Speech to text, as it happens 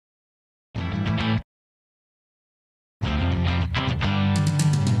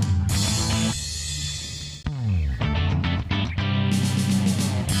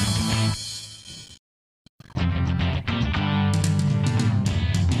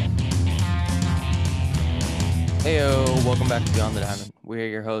Heyo, welcome back to Beyond the Diamond. We're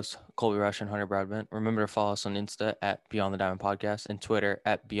your hosts, Colby Rush and Hunter Broadbent. Remember to follow us on Insta at Beyond the Diamond Podcast and Twitter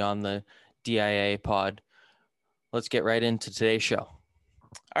at Beyond the DIA Pod. Let's get right into today's show.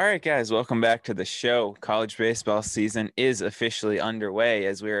 All right, guys, welcome back to the show. College baseball season is officially underway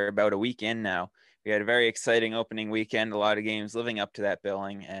as we're about a week in now. We had a very exciting opening weekend, a lot of games living up to that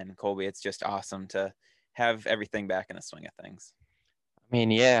billing. And Colby, it's just awesome to have everything back in the swing of things.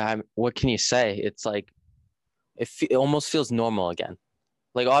 What can you say? It's like it almost feels normal again.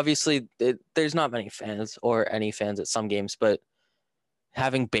 Like, obviously, there's not many fans or any fans at some games, but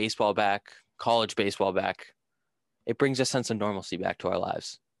having baseball back, college baseball back, it brings a sense of normalcy back to our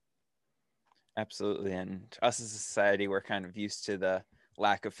lives. Absolutely. And us as a society, we're kind of used to the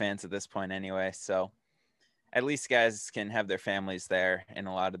lack of fans at this point anyway. So at least guys can have their families there in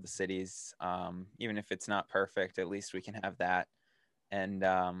a lot of the cities. Even if it's not perfect, at least we can have that. And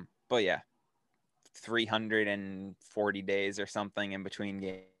but yeah, 340 days or something in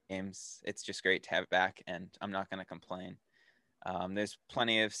between games. It's just great to have it back, and I'm not going to complain. There's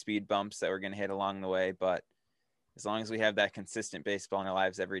plenty of speed bumps that we're going to hit along the way, but as long as we have that consistent baseball in our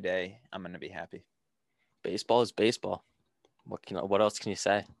lives every day, I'm going to be happy. Baseball is baseball. What else can you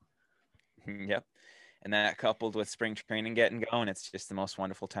say? Yep. And that coupled with spring training getting going, it's just the most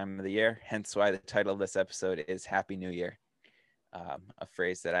wonderful time of the year. Hence why the title of this episode is Happy New Year, a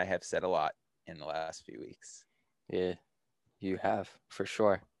phrase that I have said a lot in the last few weeks. Yeah, you have, for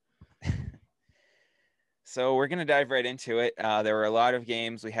sure. So we're going to dive right into it. There were a lot of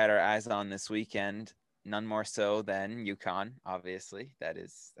games we had our eyes on this weekend, none more so than UConn, obviously.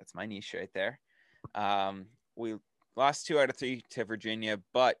 That's my niche right there. We lost 2 out of 3 to Virginia,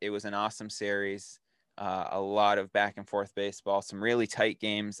 but it was an awesome series. A lot of back and forth baseball, some really tight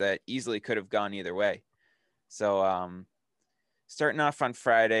games that easily could have gone either way. So starting off on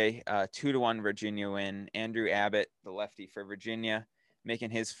Friday, 2-1 Virginia win. Andrew Abbott, the lefty for Virginia, making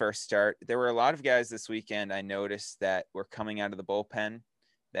his first start. There were a lot of guys this weekend I noticed that were coming out of the bullpen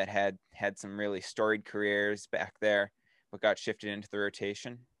that had some really storied careers back there, but got shifted into the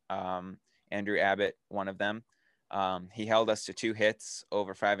rotation. Andrew Abbott, one of them. He held us to 2 hits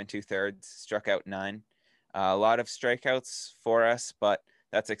over 5 2/3, struck out 9. A lot of strikeouts for us, but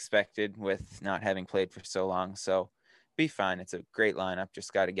that's expected with not having played for so long. So be fine. It's a great lineup.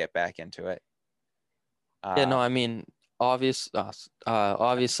 Just got to get back into it. Obviously,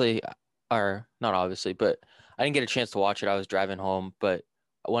 or not obviously, but I didn't get a chance to watch it. I was driving home, but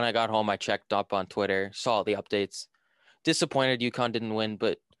when I got home, I checked up on Twitter, saw the updates. Disappointed UConn didn't win,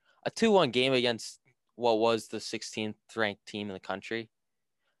 but a 2-1 game against what was the 16th ranked team in the country.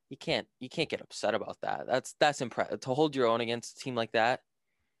 You can't get upset about that. That's impressive. To hold your own against a team like that,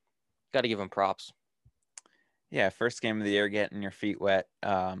 got to give them props. Yeah, first game of the year, getting your feet wet.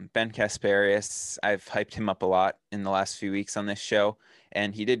 Ben Kasparius, I've hyped him up a lot in the last few weeks on this show,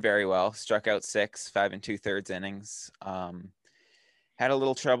 and he did very well. Struck out 6, 5 2/3 innings. Had a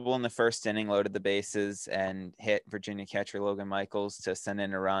little trouble in the first inning, loaded the bases, and hit Virginia catcher Logan Michaels to send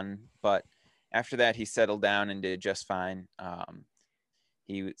in a run. But after that, he settled down and did just fine.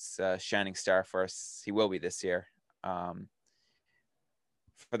 He was a shining star for us. He will be this year.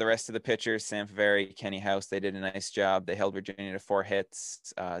 For the rest of the pitchers, Sam Faveri, Kenny House, they did a nice job. They held Virginia to 4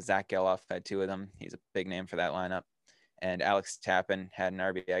 hits. Zach Geloff had 2 of them. He's a big name for that lineup. And Alex Tappan had an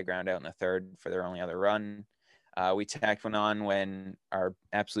RBI ground out in the 3rd for their only other run. We tacked one on when our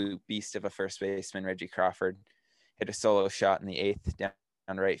absolute beast of a first baseman, Reggie Crawford, hit a solo shot in the 8th down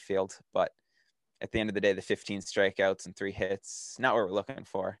right field. But at the end of the day, the 15 strikeouts and 3 hits, not what we're looking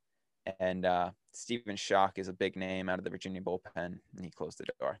for. And Stephen Schoch is a big name out of the Virginia bullpen, and he closed the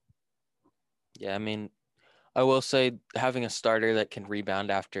door. Yeah, I will say having a starter that can rebound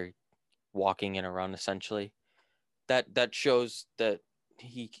after walking in a run, essentially, that shows that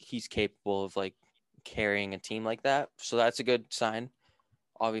he's capable of like carrying a team like that. So that's a good sign.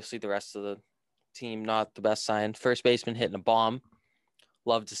 Obviously, the rest of the team not the best sign. First baseman hitting a bomb.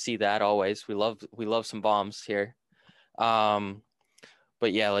 Love to see that always. We love some bombs here.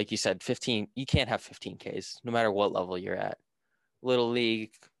 But yeah, like you said, 15. You can't have 15 Ks no matter what level you're at. Little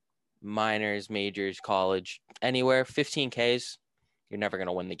league, minors, majors, college, anywhere. 15 Ks, you're never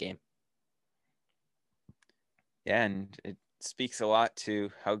gonna win the game. Yeah, and it speaks a lot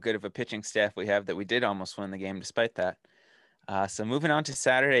to how good of a pitching staff we have that we did almost win the game despite that. So moving on to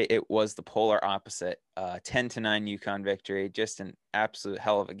Saturday, it was the polar opposite. 10-9 UConn victory, just an absolute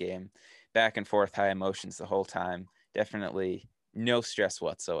hell of a game. Back and forth, high emotions the whole time. Definitely no stress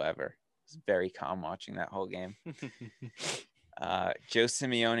whatsoever. It was very calm watching that whole game. Joe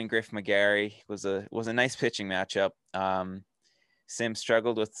Simeone and Griff McGarry was a nice pitching matchup. Sim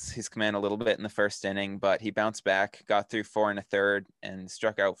struggled with his command a little bit in the first inning, but he bounced back, got through 4 1/3, and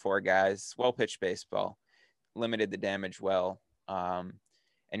struck out 4 guys. Well pitched baseball, limited the damage well. And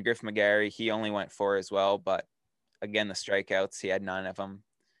Griff McGarry, he only went 4 as well, but again, the strikeouts, he had 9 of them.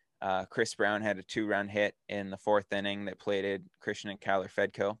 Chris Brown had a 2-run hit in the 4th inning that plated Christian and Kyler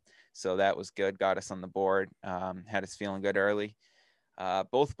Fedko. So that was good, got us on the board, had us feeling good early.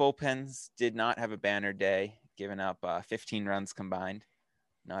 Both bullpens did not have a banner day, giving up 15 runs combined.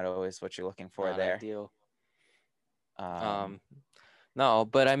 Not always what you're looking for Not there. ideal. No,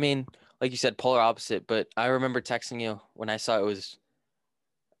 but I mean, like you said, polar opposite. But I remember texting you when I saw it was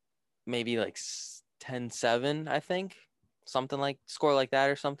maybe like 10-7, I think. Something like score like that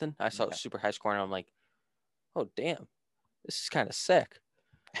or something. I saw it was super high score and I'm like, oh, damn, this is kind of sick.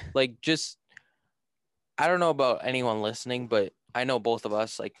 Like, just, I don't know about anyone listening, but I know both of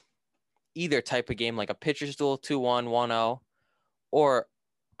us, like, either type of game, like a pitcher's duel 2-1, 1-0, or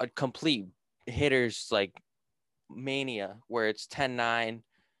a complete hitters, like, mania where it's 10-9,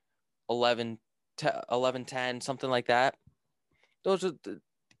 11-10, something like that. Those are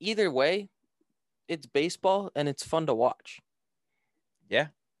either way, it's baseball and it's fun to watch. Yeah.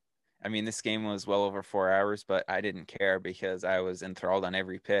 I mean, this game was well over 4 hours, but I didn't care because I was enthralled on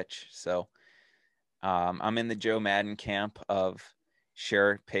every pitch. So I'm in the Joe Madden camp of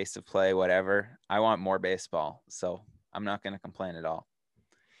sure, pace of play, whatever. I want more baseball. So I'm not going to complain at all.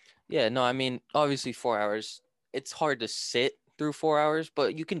 Yeah, no, I mean, obviously 4 hours, it's hard to sit through 4 hours,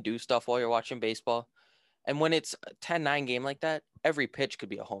 but you can do stuff while you're watching baseball. And when it's a 10-9 game like that, every pitch could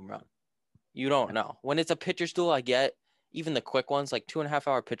be a home run. You don't know. When it's a pitcher's duel, I get even the quick ones, like 2.5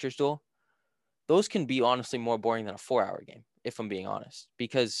 hour pitcher's duel, those can be honestly more boring than a 4 hour game, if I'm being honest,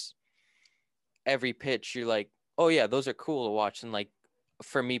 because every pitch you're like, oh yeah, those are cool to watch. And like,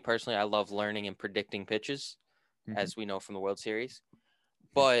 for me personally, I love learning and predicting pitches, as we know from the World Series.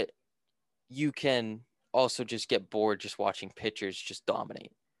 But you can also just get bored just watching pitchers just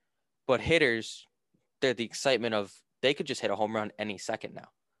dominate. But hitters, they're the excitement of they could just hit a home run any second now.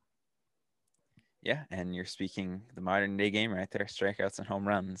 Yeah, and you're speaking the modern day game right there, strikeouts and home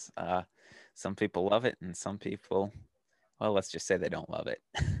runs. Some people love it, and some people, well, let's just say they don't love it.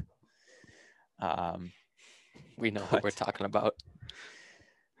 We know what we're talking about.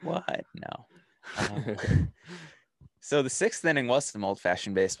 What? No. So the 6th inning was some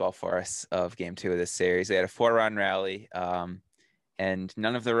old-fashioned baseball for us of Game 2 of this series. We had a 4-run rally, and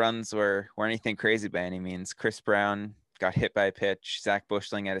none of the runs were anything crazy by any means. Chris Brown got hit by a pitch. Zach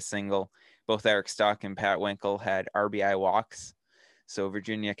Bushling had a single. Both Eric Stock and Pat Winkle had RBI walks. So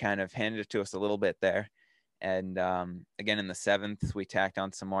Virginia kind of handed it to us a little bit there. And again, in the 7th, we tacked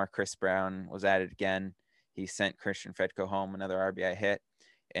on some more. Chris Brown was at it again. He sent Christian Fedko home, another RBI hit.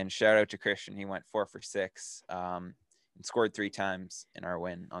 And shout out to Christian. He went 4 for 6 and scored 3 times in our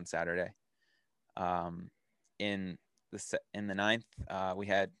win on Saturday. In the 9th, we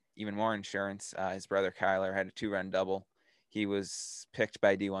had even more insurance. His brother Kyler had a 2-run double. He was picked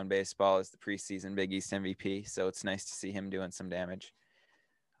by D1 Baseball as the preseason Big East MVP, so it's nice to see him doing some damage.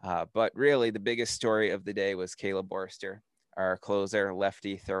 But really, the biggest story of the day was Caleb Borster, our closer,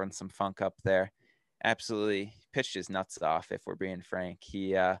 lefty, throwing some funk up there. Absolutely pitched his nuts off, if we're being frank.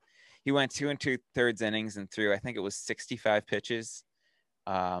 He went 2 2/3 innings and threw, I think it was 65 pitches.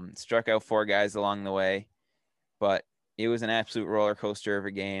 Struck out 4 guys along the way, but it was an absolute roller coaster of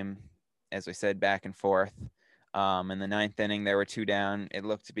a game. As we said, back and forth. In the 9th inning, there were 2 down. It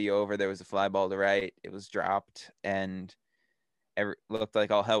looked to be over. There was a fly ball to right. It was dropped, and it looked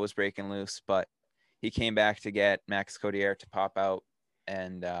like all hell was breaking loose. But he came back to get Max Codier to pop out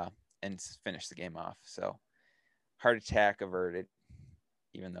and finish the game off. So heart attack averted,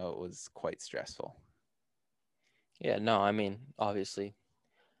 even though it was quite stressful. Yeah, no, I mean, obviously,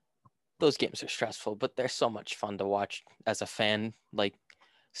 those games are stressful, but they're so much fun to watch as a fan. Like,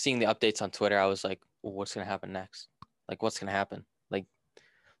 seeing the updates on Twitter, I was like, well, what's going to happen next? Like, what's going to happen? Like,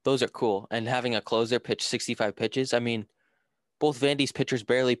 those are cool. And having a closer pitch 65 pitches, I mean, both Vandy's pitchers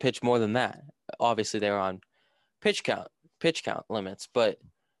barely pitched more than that. Obviously, they were on pitch count limits, but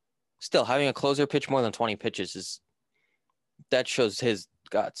still, having a closer pitch more than 20 pitches that shows his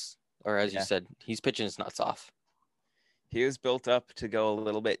guts. Or as you said, he's pitching his nuts off. He was built up to go a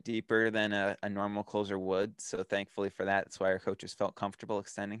little bit deeper than a normal closer would. So thankfully for that, that's why our coaches felt comfortable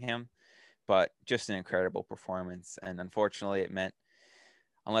extending him. But just an incredible performance. And unfortunately, it meant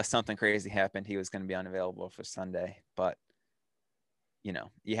unless something crazy happened, he was going to be unavailable for Sunday. But,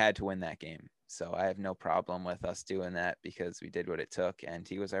 you had to win that game. So I have no problem with us doing that because we did what it took, and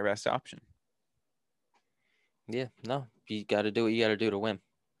he was our best option. Yeah, no, you got to do what you got to do to win.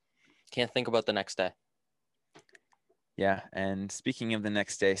 Can't think about the next day. Yeah, and speaking of the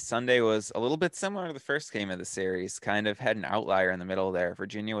next day, Sunday was a little bit similar to the first game of the series. Kind of had an outlier in the middle there.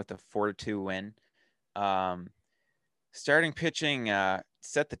 Virginia with a 4-2 win. Um, Starting pitching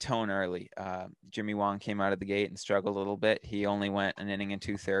set the tone early. Jimmy Wong came out of the gate and struggled a little bit. He only went an inning and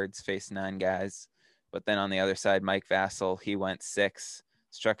 2/3, faced 9 guys. But then on the other side, Mike Vassell, he went 6,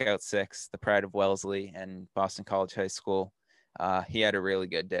 struck out 6, the pride of Wellesley and Boston College High School. He had a really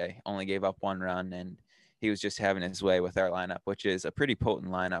good day, only gave up 1 run, and he was just having his way with our lineup, which is a pretty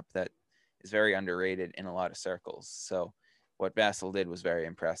potent lineup that is very underrated in a lot of circles. So what Vassell did was very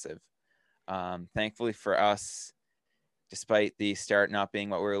impressive. Thankfully for us, despite the start not being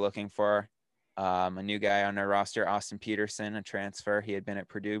what we were looking for. A new guy on our roster, Austin Peterson, a transfer. He had been at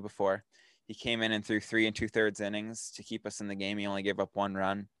Purdue before. He came in and threw 3 2/3 innings to keep us in the game. He only gave up 1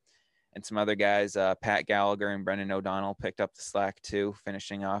 run. And some other guys, Pat Gallagher and Brendan O'Donnell, picked up the slack too,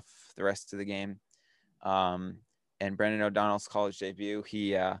 finishing off the rest of the game. And Brendan O'Donnell's college debut,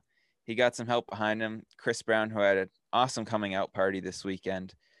 he got some help behind him. Chris Brown, who had an awesome coming out party this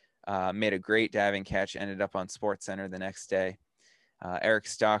weekend, made a great diving catch, ended up on SportsCenter the next day. Eric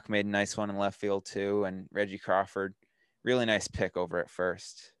Stock made a nice one in left field too, and Reggie Crawford, really nice pick over at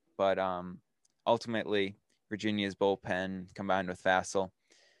first. But ultimately, Virginia's bullpen combined with Vassell,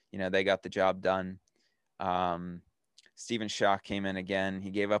 they got the job done. Stephen Shaw came in again.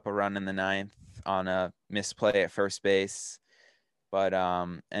 He gave up a run in the 9th on a misplay at first base, but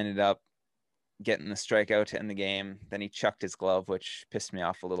ended up getting the strikeout to end the game. Then he chucked his glove, which pissed me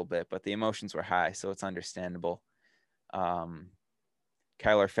off a little bit, but the emotions were high, so it's understandable. Kyler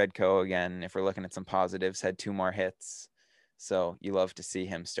Fedko, again, if we're looking at some positives, had 2 more hits. So you love to see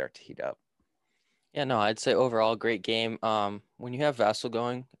him start to heat up. Yeah, no, I'd say overall great game. When you have Vassell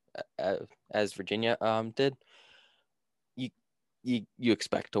going, as Virginia did, you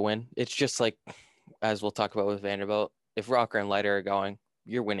expect to win. It's just like, as we'll talk about with Vanderbilt, if Rocker and Leiter are going,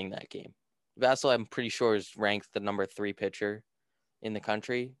 you're winning that game. Vassell, I'm pretty sure, is ranked the number 3 pitcher in the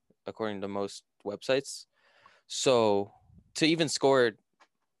country, according to most websites. So to even score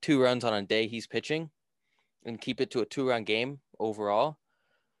 2 runs on a day he's pitching and keep it to a 2-run game overall,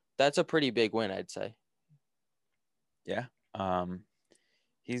 that's a pretty big win, I'd say. Yeah.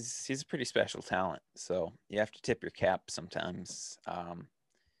 He's a pretty special talent, so you have to tip your cap sometimes.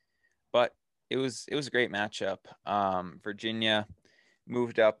 But it was a great matchup. Virginia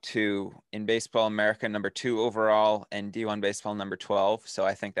moved up to, in Baseball America, number 2 overall, and D1 Baseball number 12. So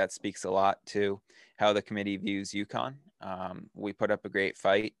I think that speaks a lot to how the committee views UConn. We put up a great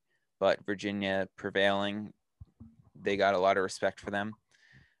fight, but Virginia prevailing, they got a lot of respect for them.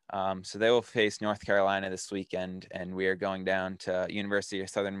 So they will face North Carolina this weekend, and we are going down to University of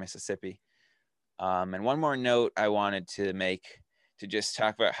Southern Mississippi. And one more note I wanted to make, to just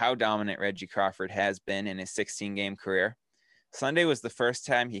talk about how dominant Reggie Crawford has been in his 16-game career. Sunday was the first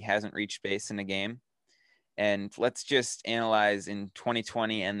time he hasn't reached base in a game. And let's just analyze in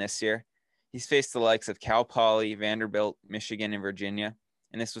 2020 and this year. He's faced the likes of Cal Poly, Vanderbilt, Michigan, and Virginia.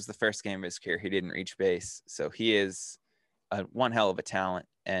 And this was the first game of his career he didn't reach base. So he is one hell of a talent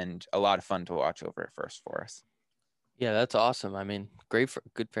and a lot of fun to watch over at first for us. Yeah, that's awesome. I mean, good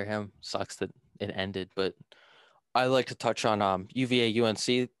for him. Sucks that it ended, but I'd like to touch on UVA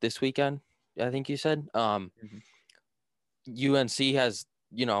UNC this weekend. I think you said UNC has,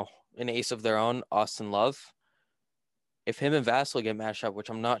 an ace of their own, Austin Love. If him and Vassell get matched up,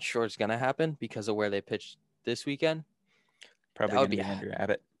 which I'm not sure is going to happen because of where they pitched this weekend, probably going to be Andrew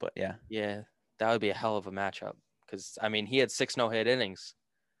Abbott, but yeah. Yeah, that would be a hell of a matchup because, I mean, he had 6 no-hit innings.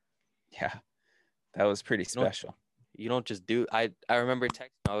 Yeah, that was pretty special. You don't just do. I remember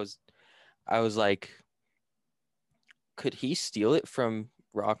texting. I was like, could he steal it from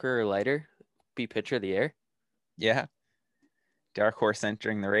Rocker or Leiter? Be pitcher of the year? Yeah. Dark horse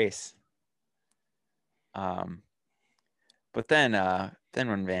entering the race. But then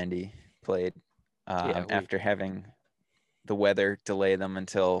when Vandy played, after having the weather delay them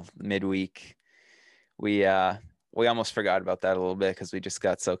until midweek, we almost forgot about that a little bit because we just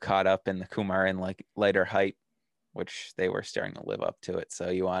got so caught up in the Kumar and like Leiter hype, which they were starting to live up to it. So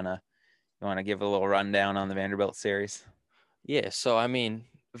you wanna give a little rundown on the Vanderbilt series? Yeah. So I mean,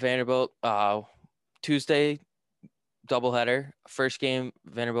 Vanderbilt, Tuesday doubleheader. First game,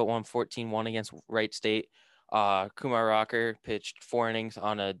 Vanderbilt won 14-1 against Wright State. Kumar Rocker pitched 4 innings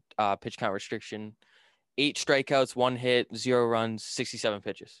on a pitch count restriction, 8 strikeouts, 1 hit, 0 runs, 67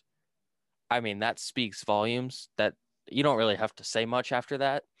 pitches. I mean, that speaks volumes. That you don't really have to say much after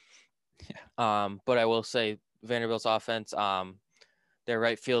that. Yeah. But I will say Vanderbilt's offense, their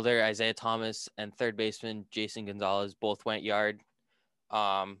right fielder Isaiah Thomas and third baseman Jason Gonzalez both went yard,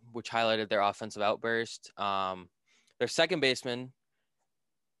 which highlighted their offensive outburst. Their second baseman,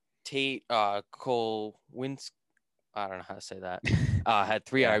 Tate Cole Wins, I don't know how to say that, had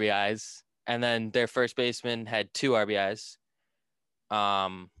 3 Yeah. RBIs. And then their first baseman had 2 RBIs.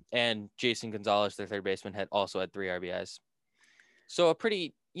 And Jason Gonzalez, their third baseman, had 3 RBIs. So a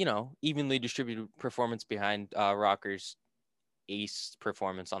pretty, evenly distributed performance behind Rocker's ace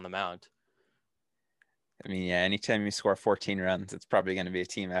performance on the mound. I mean, yeah, anytime you score 14 runs, it's probably going to be a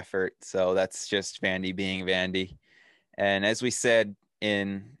team effort. So that's just Vandy being Vandy. And as we said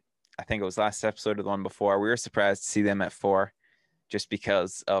I think it was last episode or the one before, we were surprised to see them at 4 just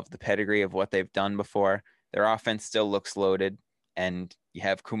because of the pedigree of what they've done before. Their offense still looks loaded, and you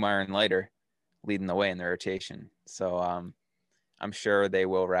have Kumar and Leiter leading the way in the rotation. So I'm sure they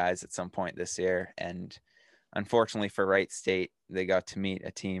will rise at some point this year. And unfortunately for Wright State, they got to meet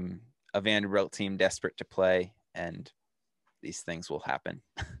a Vanderbilt team desperate to play, and these things will happen.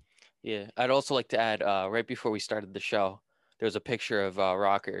 Yeah, I'd also like to add, right before we started the show, there was a picture of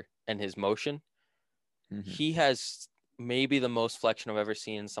Rocker and his motion. Mm-hmm. He has maybe the most flexion I've ever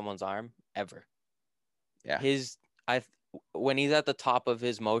seen in someone's arm ever. Yeah. When he's at the top of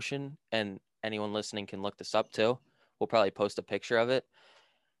his motion, and anyone listening can look this up too, we'll probably post a picture of it.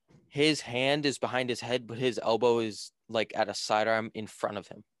 His hand is behind his head, but his elbow is like at a sidearm in front of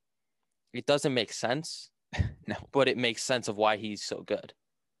him. It doesn't make sense, No, but it makes sense of why he's so good.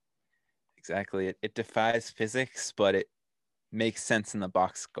 exactly. It defies physics, but it makes sense in the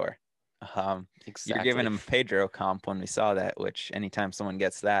box score. Exactly. You're giving him a Pedro comp when we saw that, which anytime someone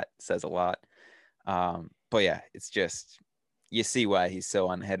gets that says a lot. But yeah, it's just, you see why he's so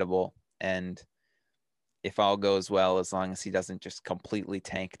unhittable. And if all goes well, as long as he doesn't just completely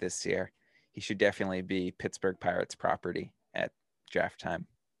tank this year, he should definitely be Pittsburgh Pirates property at draft time.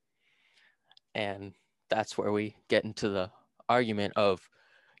 And that's where we get into the argument of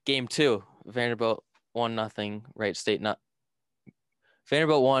game 2. Vanderbilt 1-0, Wright State not.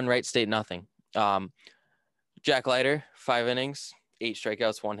 Vanderbilt 1, Wright State nothing. Jack Leiter, 5 innings, 8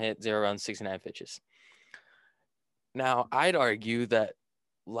 strikeouts, 1 hit, 0 runs, 69 pitches. Now, I'd argue that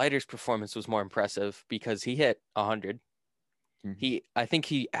Leiter's performance was more impressive because he hit 100. Mm-hmm. I think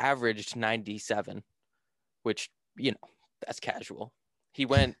he averaged 97, which, that's casual.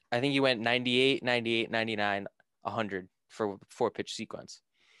 I think he went 98, 98, 99, 100 for 4-pitch sequence.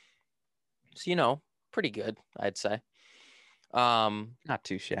 So, pretty good, I'd say. Not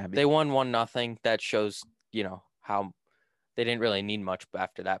too shabby. They won 1-0. That shows, how they didn't really need much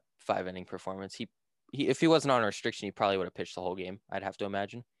after that 5-inning performance. He if he wasn't on a restriction, he probably would have pitched the whole game, I'd have to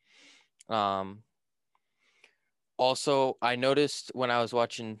imagine. Also, I noticed when I was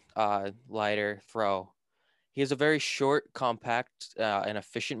watching Leiter throw, he has a very short, compact, and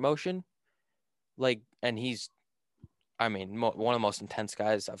efficient motion. And he's, one of the most intense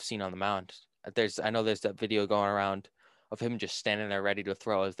guys I've seen on the mound. I know there's that video going around of him just standing there ready to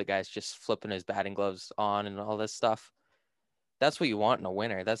throw as the guy's just flipping his batting gloves on and all this stuff. That's what you want in a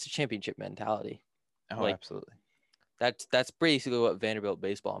winner. That's a championship mentality. Oh, absolutely. That's basically what Vanderbilt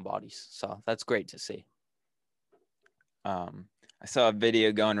baseball embodies. So that's great to see. I saw a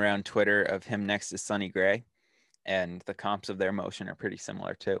video going around Twitter of him next to Sonny Gray, and the comps of their motion are pretty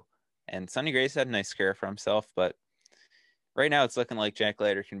similar too. And Sonny Gray's had a nice career for himself, but right now it's looking like Jack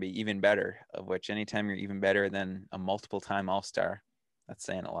Leiter can be even better, of which anytime you're even better than a multiple-time All-Star, that's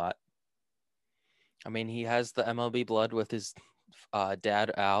saying a lot. He has the MLB blood with his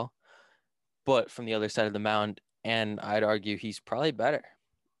dad, Al, but from the other side of the mound, and I'd argue he's probably better.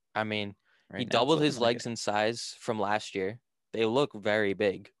 He doubled his legs in size from last year. They look very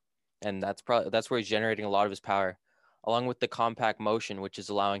big, and that's where he's generating a lot of his power, along with the compact motion, which is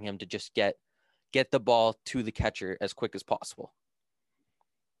allowing him to just get the ball to the catcher as quick as possible.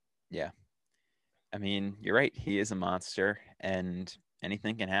 Yeah. You're right. He is a monster, and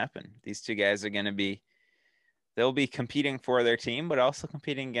anything can happen. These two guys are they'll be competing for their team, but also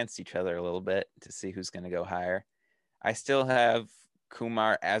competing against each other a little bit to see who's going to go higher. I still have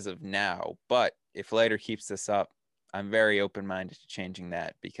Kumar as of now, but if Leiter keeps this up, I'm very open-minded to changing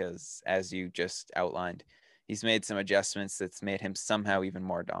that because, as you just outlined, he's made some adjustments that's made him somehow even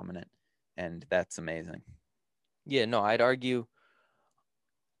more dominant, and that's amazing. Yeah, no, I'd argue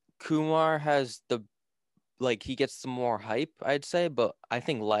Kumar has he gets some more hype, I'd say, but I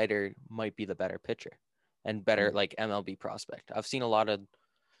think Leiter might be the better pitcher and better MLB prospect. I've seen a lot of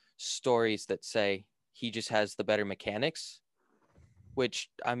stories that say he just has the better mechanics, which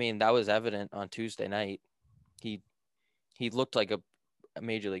that was evident on Tuesday night. He looked like a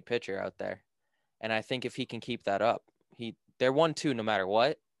major league pitcher out there, and I think if he can keep that up, they're 1-2 no matter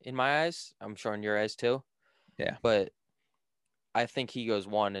what in my eyes. I'm sure in your eyes too. Yeah, but I think he goes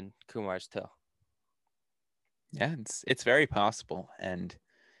 1 and Kumar's 2. Yeah, it's very possible. And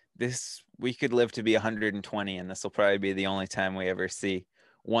we could live to be 120, and this will probably be the only time we ever see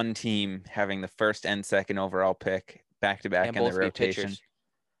one team having the first and second overall pick back to back And in the both be rotation. pitchers.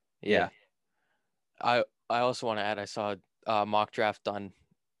 Yeah. Yeah. I also want to add I saw a mock draft done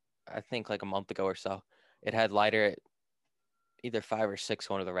I think like a month ago or so. It had Leiter at either 5 or 6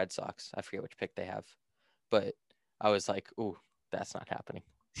 going to the Red Sox. I forget which pick they have. But I was like, ooh, that's not happening.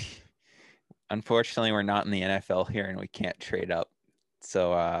 Unfortunately, we're not in the NFL here and we can't trade up.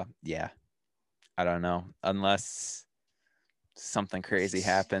 So yeah, I don't know. Unless something crazy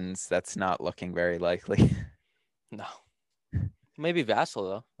happens, that's not looking very likely. No. Maybe Vassal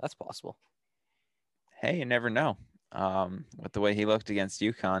though. That's possible. Hey, you never know. With the way he looked against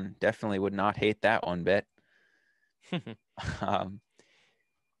UConn, definitely would not hate that one bit. um,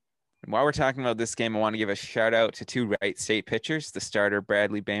 While we're talking about this game, I want to give a shout out to two Wright State pitchers, the starter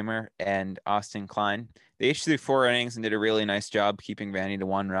Bradley Bamer and Austin Klein. They each threw 4 innings and did a really nice job keeping Vandy to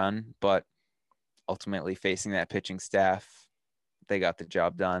 1 run, but ultimately facing that pitching staff, they got the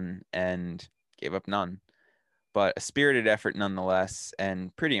job done and gave up none. But a spirited effort nonetheless,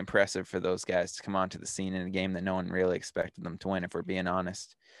 and pretty impressive for those guys to come onto the scene in a game that no one really expected them to win, if we're being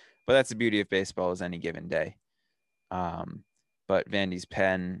honest. But that's the beauty of baseball, is any given day. But Vandy's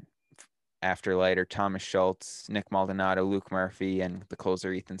pen, after Leiter, Thomas Schultz, Nick Maldonado, Luke Murphy, and the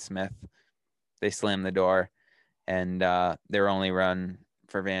closer Ethan Smith, they slammed the door. And their only run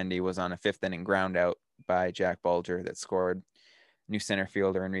for Vandy was on a 5th-inning ground out by Jack Bulger that scored new center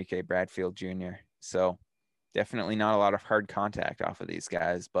fielder Enrique Bradfield Jr. So definitely not a lot of hard contact off of these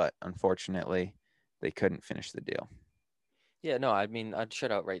guys, but unfortunately, they couldn't finish the deal. Yeah, no, I mean, I'd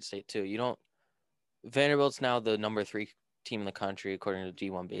shut out Wright State too. Vanderbilt's now the number 3 team in the country according to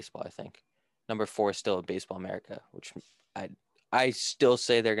D1 baseball, I think. Number 4 is still at Baseball America, which I still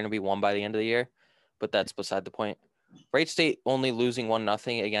say they're going to be won by the end of the year, but that's beside the point. Wright State only losing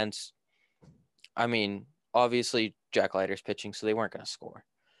 1-0 against, I mean, obviously Jack Leiter's pitching, so they weren't going to score.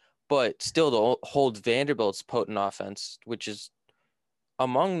 But still to hold Vanderbilt's potent offense, which is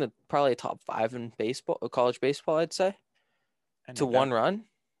among the probably top 5 in baseball, college baseball, I'd say, to 1 run,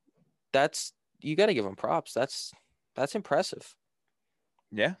 that's, you got to give them props. That's impressive.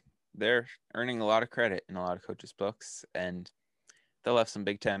 Yeah, they're earning a lot of credit in a lot of coaches' books, and they'll have some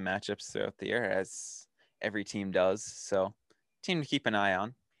big time matchups throughout the year, as every team does. So, team to keep an eye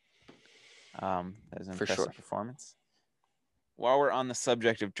on. That was an impressive performance. While we're on the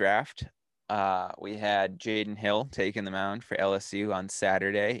subject of draft, we had Jaden Hill taking the mound for LSU on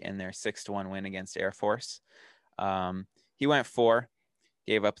Saturday in their 6-1 win against Air Force. He went 4,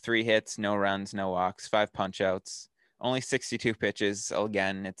 gave up 3 hits, no runs, no walks, 5 punchouts, only 62 pitches.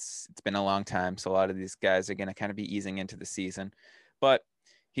 Again, it's been a long time, so a lot of these guys are going to kind of be easing into the season. But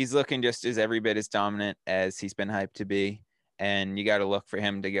he's looking just as every bit as dominant as he's been hyped to be, and you got to look for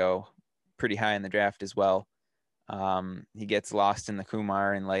him to go pretty high in the draft as well. He gets lost in the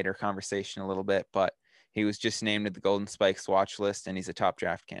Kumar and Leiter conversation a little bit, but he was just named to the Golden Spikes watch list, and he's a top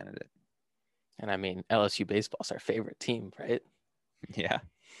draft candidate. And I mean, LSU baseball's our favorite team, right? Yeah.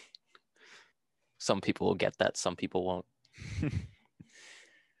 Some people will get that, some people won't.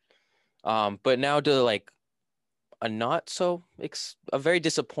 But now to like a very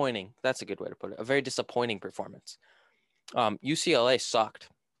disappointing, that's a good way to put it, a very disappointing performance. UCLA sucked.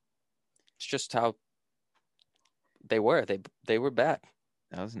 It's just how they were. They were bad.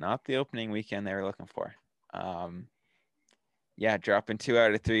 That was not the opening weekend they were looking for. Yeah, dropping 2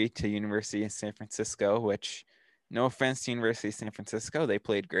 out of 3 to University of San Francisco, which, no offense to University of San Francisco, they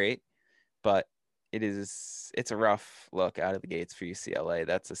played great, but it's a rough look out of the gates for UCLA.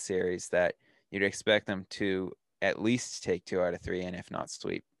 That's a series that you'd expect them to at least take 2 out of 3, and if not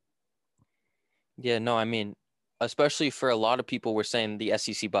sweep. Yeah, no, I mean, especially for a lot of people were saying the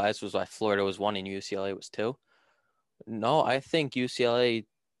SEC bias was why Florida was 1 and UCLA was 2. No, I think UCLA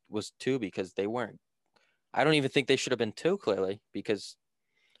was 2 because they weren't. I don't even think they should have been 2, clearly, because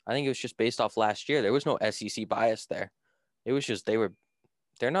I think it was just based off last year. There was no SEC bias there. It was just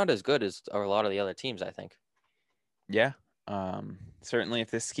they're not as good as a lot of the other teams, I think. Yeah. Certainly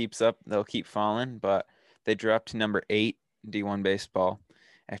if this keeps up, they'll keep falling, but they dropped to number 8 D1 baseball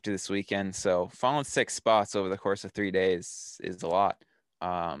after this weekend. So falling 6 spots over the course of 3 days is a lot.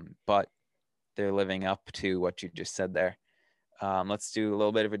 But they're living up to what you just said there. Let's do a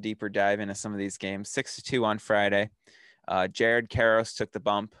little bit of a deeper dive into some of these games. 6-2 on Friday. Jared Karros took the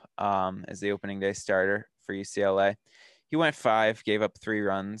bump as the opening day starter for UCLA. He went 5, gave up 3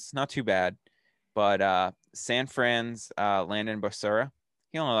 runs. Not too bad. But San Fran's Landon Bosura,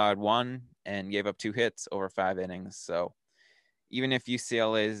 he only allowed 1 and gave up 2 hits over 5 innings. So even if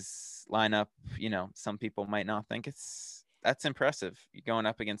UCLA's lineup, some people might not think that's impressive. You're going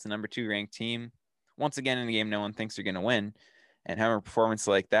up against the number 2 ranked team once again in a game no one thinks you're going to win, and having a performance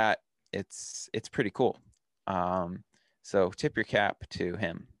like that, it's pretty cool. So tip your cap to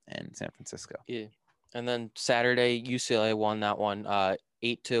him and San Francisco. Yeah. And then Saturday, UCLA won that one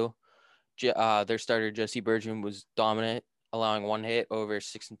 8-2. Their starter, Jesse Bergeron, was dominant, allowing 1 hit over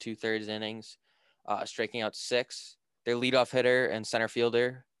 6 2/3 innings, striking out 6. Their leadoff hitter and center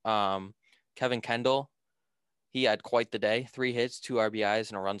fielder, Kevin Kendall, he had quite the day. 3 hits, 2 RBIs,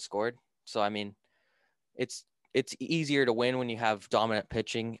 and a run scored. So, I mean, it's easier to win when you have dominant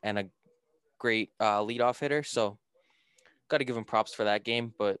pitching and a great leadoff hitter. So, got to give him props for that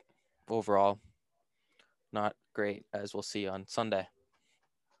game. But overall, not great, as we'll see on Sunday.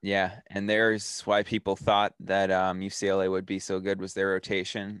 Yeah, and there's why people thought that UCLA would be so good was their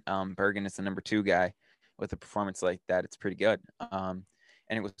rotation. Bergen is the number 2 guy. With a performance like that, it's pretty good. And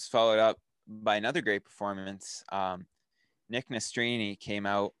it was followed up by another great performance. Nick Nastrini came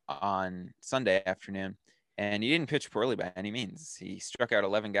out on Sunday afternoon, and he didn't pitch poorly by any means. He struck out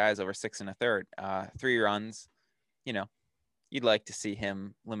 11 guys over 6 1/3, 3 runs. You'd like to see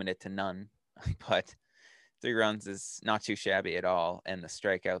him limited to none, but 3 runs is not too shabby at all. And the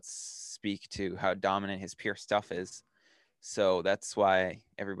strikeouts speak to how dominant his pure stuff is. So that's why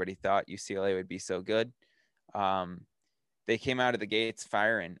everybody thought UCLA would be so good. They came out of the gates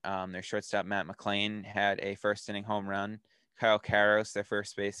firing. Their shortstop, Matt McLean, had a first inning home run. Kyle Karros, their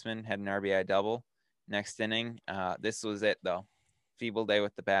first baseman, had an RBI double. Next inning, this was it, though. Feeble day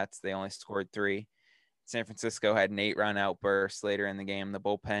with the bats. They only scored 3. San Francisco had an 8-run outburst later in the game. The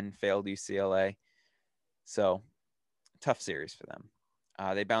bullpen failed UCLA. So, tough series for them.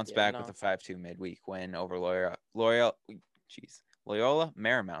 They bounced back with a 5-2 midweek win over Loyola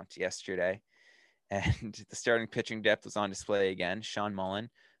Marymount yesterday. And the starting pitching depth was on display again. Sean Mullen,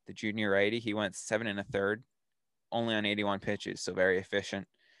 the junior righty, he went 7 1/3, only on 81 pitches, so very efficient.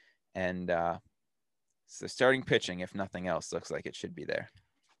 And so starting pitching, if nothing else, looks like it should be there.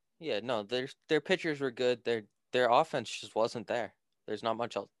 Yeah, no, their pitchers were good. Their offense just wasn't there. There's not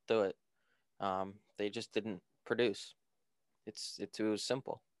much else to it. They just didn't produce. It was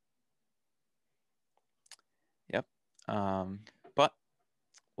simple. Yep. But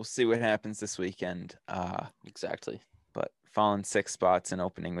we'll see what happens this weekend. Exactly. But falling 6 spots in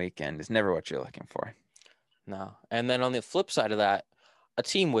opening weekend is never what you're looking for. No. And then on the flip side of that, a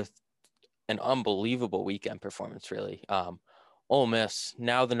team with an unbelievable weekend performance, really. Ole Miss,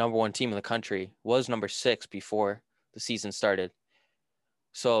 now the number 1 team in the country, was number 6 before the season started.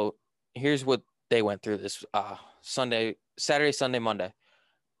 So here's what they went through this Saturday, Sunday, Monday.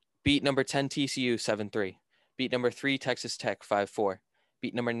 Beat number 10 TCU 7-3. Beat number 3 Texas Tech 5-4.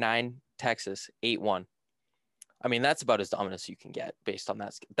 Beat number 9 Texas 8-1. I mean, that's about as dominant as you can get based on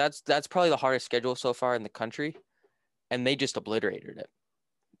that. That's probably the hardest schedule so far in the country, and they just obliterated it.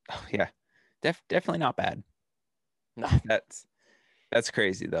 Oh yeah, definitely not bad. No, that's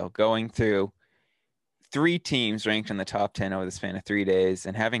crazy though. Going through 3 teams ranked in the top 10 over the span of 3 days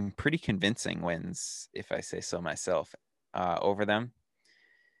and having pretty convincing wins, if I say so myself, over them.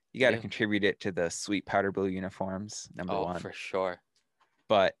 You got to contribute it to the sweet powder blue uniforms, number 1. For sure.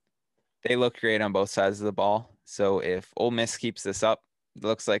 But they look great on both sides of the ball. So if Ole Miss keeps this up, it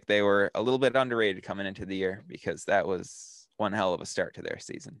looks like they were a little bit underrated coming into the year because that was one hell of a start to their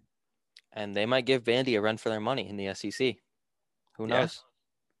season. And they might give Vandy a run for their money in the SEC. Who knows?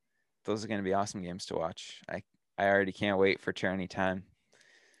 Those are going to be awesome games to watch. I already can't wait for tourney time.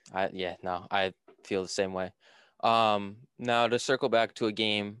 I feel the same way. Now to circle back to a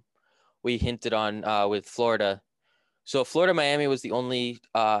game we hinted on with Florida. So Florida Miami was the only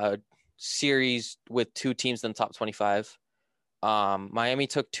series with 2 teams in the top 25. Miami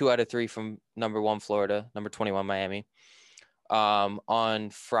took 2 out of 3 from number 1 Florida, number 21 Miami. On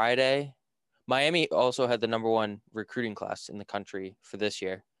Friday, Miami also had the number 1 recruiting class in the country for this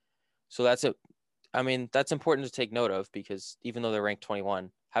year. So that's important to take note of because even though they're ranked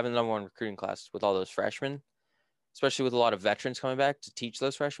 21, having the number 1 recruiting class with all those freshmen, especially with a lot of veterans coming back to teach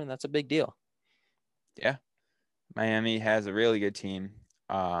those freshmen, that's a big deal. Yeah. Miami has a really good team.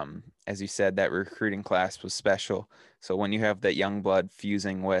 As you said, that recruiting class was special. So when you have that young blood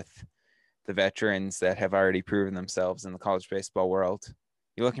fusing with the veterans that have already proven themselves in the college baseball world,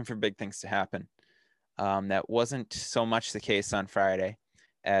 you're looking for big things to happen. That wasn't so much the case on Friday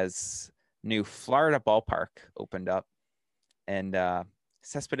as new Florida Ballpark opened up, and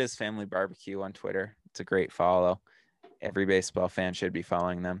Cespedes Family Barbecue on Twitter. It's a great follow. Every baseball fan should be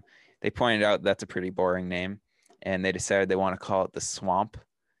following them. They pointed out that's a pretty boring name, and they decided they want to call it the Swamp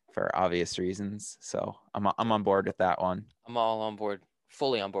for obvious reasons. So I'm on board with that one. I'm all on board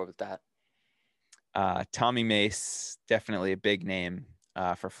fully on board with that. Tommy Mace, definitely a big name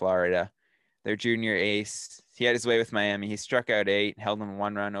for Florida. Their junior ace. He had his way with Miami. He struck out 8, held them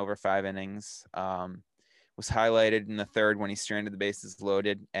 1 run over 5 innings. Was highlighted in the third when he stranded the bases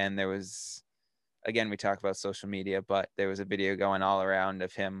loaded. And there was, again, we talk about social media, but there was a video going all around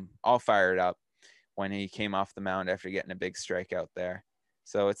of him all fired up when he came off the mound after getting a big strikeout there.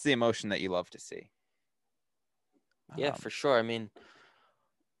 So it's the emotion that you love to see. Yeah, for sure. I mean,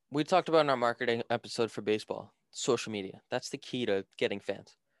 we talked about in our marketing episode for baseball, social media. That's the key to getting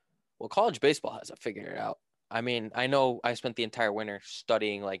fans. Well, college baseball hasn't figured it out. I mean, I know I spent the entire winter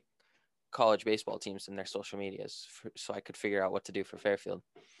studying like college baseball teams and their social medias so I could figure out what to do for Fairfield.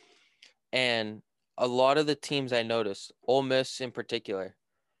 And a lot of the teams I noticed, Ole Miss in particular,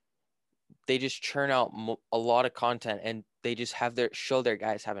 they just churn out a lot of content and they just have show their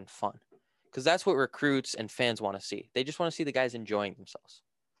guys having fun. Because that's what recruits and fans want to see. They just want to see the guys enjoying themselves.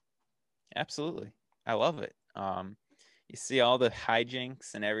 Absolutely. I love it. You see all the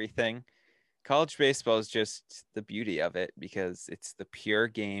hijinks and everything. College baseball is just the beauty of it because it's the pure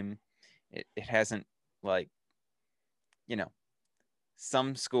game. It hasn't, like, you know,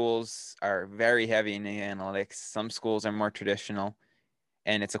 some schools are very heavy in the analytics. Some schools are more traditional.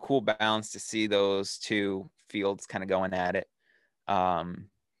 And it's a cool balance to see those two fields kind of going at it.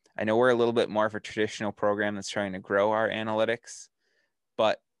 I know we're a little bit more of a traditional program that's trying to grow our analytics,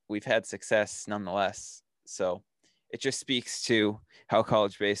 but we've had success nonetheless. So it just speaks to how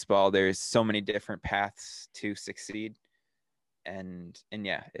college baseball, there's so many different paths to succeed. And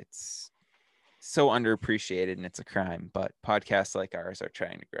yeah, it's so underappreciated and it's a crime, but podcasts like ours are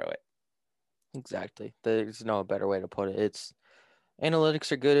trying to grow it. Exactly. There's no better way to put it. It's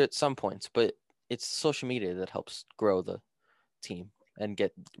analytics are good at some points, but it's social media that helps grow the team and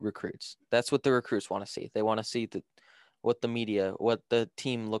get recruits. That's what the recruits want to see. They want to see what the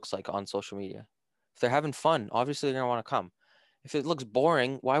team looks like on social media. If they're having fun, obviously they're going to want to come. If it looks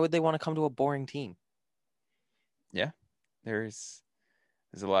boring, why would they want to come to a boring team? Yeah, there's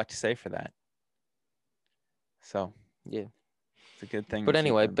a lot to say for that. So yeah, it's a good thing. But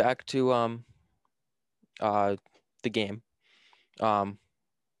anyway, back to the game.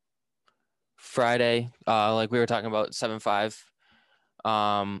 Friday, like we were talking about, 7-5.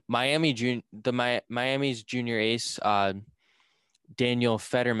 Miami's junior ace, Daniel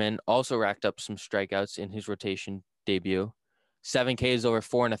Fetterman, also racked up some strikeouts in his rotation debut. 7 Ks over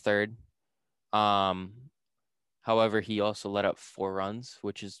 4 1/3. However, he also let up 4 runs,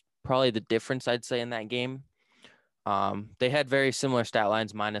 which is probably the difference, I'd say, in that game. They had very similar stat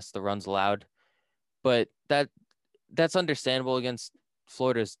lines minus the runs allowed, but that's understandable against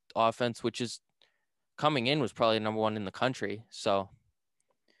Florida's offense, which is coming in was probably number 1 in the country. So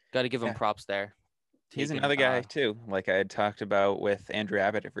got to give him props there. He's another guy too, like I had talked about with Andrew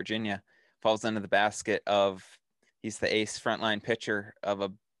Abbott at Virginia, falls under the basket of he's the ace frontline pitcher of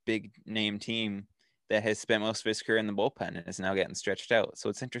a big name team that has spent most of his career in the bullpen and is now getting stretched out. So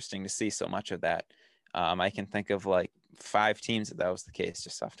it's interesting to see so much of that. I can think of like 5 teams that was the case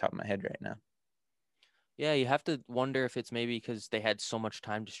just off the top of my head right now. Yeah, you have to wonder if it's maybe because they had so much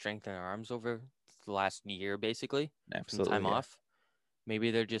time to strengthen their arms over the last year, basically. Absolutely, some time off.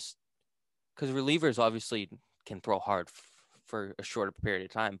 Maybe they're just because relievers obviously can throw hard for a shorter period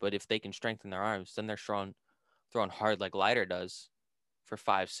of time, but if they can strengthen their arms, then they're throwing hard like Leiter does for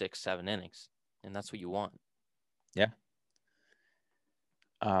 5, 6, 7 innings, and that's what you want. Yeah.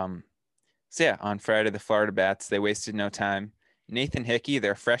 So yeah, on Friday, the Florida Bats, they wasted no time. Nathan Hickey,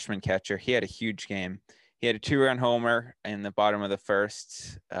 their freshman catcher, he had a huge game. He had a 2-run homer in the bottom of the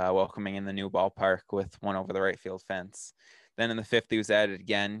first, welcoming in the new ballpark with one over the right field fence. Then in the 5th, he was added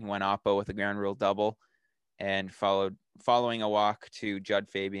again, went oppo with a ground rule double, and following a walk to Judd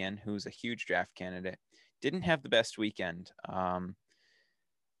Fabian, who's a huge draft candidate. Didn't have the best weekend. Let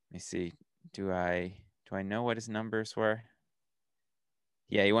me see. Do I know what his numbers were?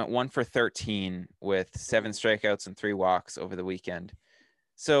 Yeah, he went 1 for 13 with 7 strikeouts and 3 walks over the weekend.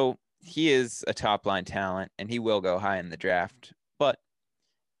 So he is a top line talent and he will go high in the draft, but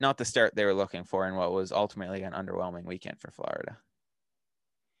not the start they were looking for in what was ultimately an underwhelming weekend for Florida.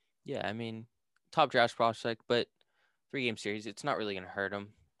 Yeah, I mean, top draft prospect, but 3-game series, it's not really going to hurt him.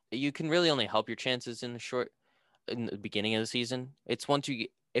 You can really only help your chances in the beginning of the season. It's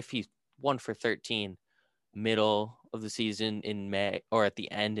if he's 1 for 13 middle of the season in May or at the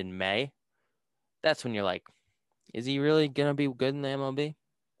end in May, that's when you're like, is he really going to be good in the MLB?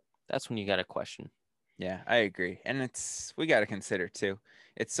 That's when you got to question. Yeah, I agree. And we got to consider too,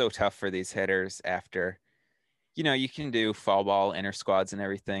 it's so tough for these hitters after, you can do fall ball, inter squads and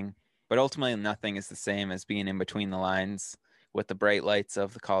everything, but ultimately nothing is the same as being in between the lines with the bright lights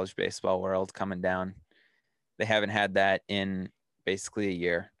of the college baseball world coming down. They haven't had that in basically a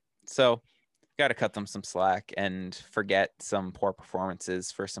year. So got to cut them some slack and forget some poor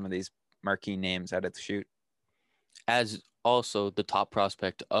performances for some of these marquee names out of the chute. As also the top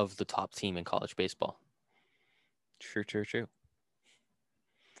prospect of the top team in college baseball. True.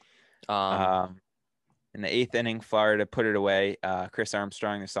 Um, In the 8th inning, Florida put it away. Chris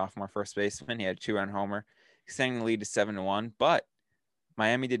Armstrong, the sophomore first baseman, he had a 2-run homer, extending the lead to 7-1. But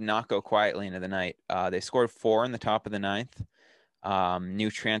Miami did not go quietly into the night. They scored 4 in the top of the 9th.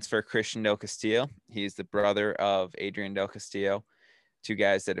 New transfer Christian Del Castillo. He's the brother of Adrian Del Castillo, two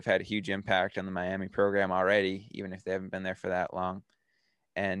guys that have had a huge impact on the Miami program already, even if they haven't been there for that long.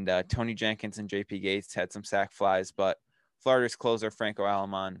 And Tony Jenkins and JP Gates had some sac flies, but Florida's closer, Franco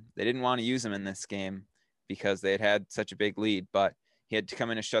Alamon, they didn't want to use him in this game because they had such a big lead, but he had to come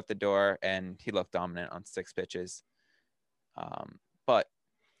in and shut the door, and he looked dominant on 6 pitches. But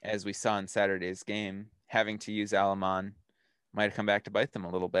as we saw in Saturday's game, having to use Alamon might have come back to bite them a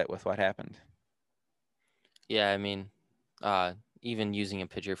little bit with what happened. Yeah, I mean, even using a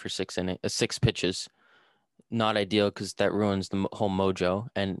pitcher for 6 pitches, not ideal because that ruins the whole mojo.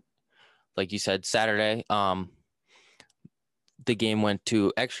 And like you said, Saturday, the game went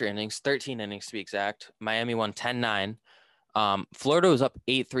to extra innings, 13 innings to be exact. Miami won 10-9. Florida was up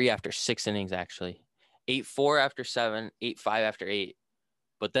 8-3 after 6 innings, actually. 8-4 after 7, 8-5 after 8.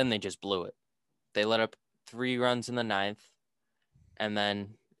 But then they just blew it. They let up 3 runs in the 9th. And then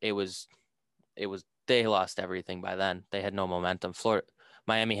they lost everything by then. They had no momentum.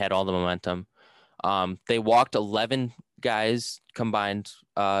 Miami had all the momentum. They walked 11 guys combined,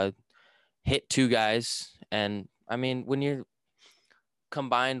 hit 2 guys. And I mean, when you're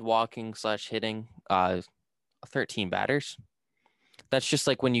combined walking / hitting 13 batters, that's just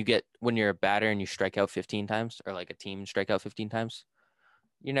like when you're a batter and you strike out 15 times, or like a team strike out 15 times.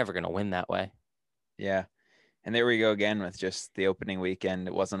 You're never going to win that way. Yeah. And there we go again with just the opening weekend.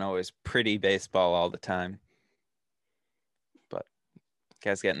 It wasn't always pretty baseball all the time, but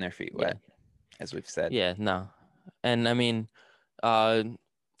guys getting their feet wet, as we've said. Yeah, no. And I mean,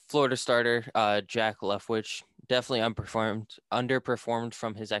 Florida starter Jack Leftwich definitely underperformed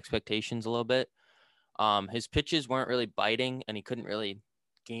from his expectations a little bit. His pitches weren't really biting, and he couldn't really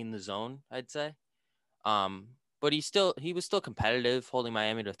gain the zone, I'd say. But he was still competitive, holding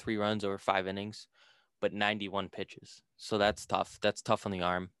Miami to 3 runs over 5 innings, but 91 pitches. So that's tough. That's tough on the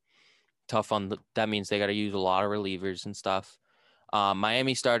arm. That means they got to use a lot of relievers and stuff.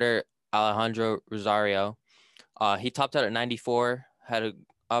 Miami starter Alejandro Rosario, he topped out at 94, had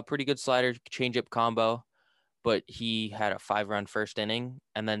a pretty good slider changeup combo, but he had a 5-run first inning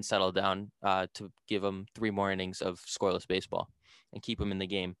and then settled down to give him 3 more innings of scoreless baseball and keep him in the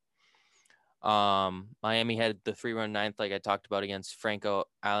game. Miami had the 3-run 9th, like I talked about, against Franco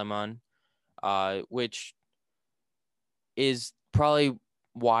Alamon, which is probably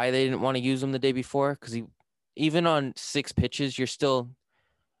why they didn't want to use him the day before, because even on 6 pitches,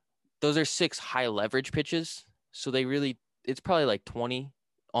 those are 6 high leverage pitches. So it's probably like 20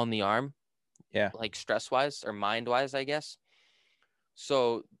 on the arm. Yeah. Like stress wise or mind wise, I guess.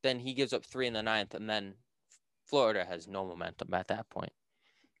 So then he gives up 3 in the 9th, and then Florida has no momentum at that point.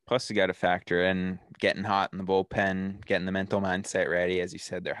 Plus, you got to factor in getting hot in the bullpen, getting the mental mindset ready. As you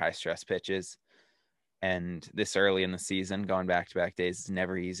said, they're high stress pitches. And this early in the season, going back-to-back days is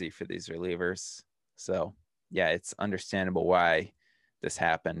never easy for these relievers. So, yeah, it's understandable why this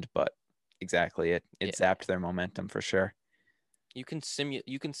happened, but exactly, it zapped their momentum for sure. You can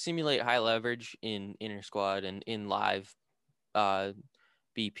simulate high leverage in inter squad and in live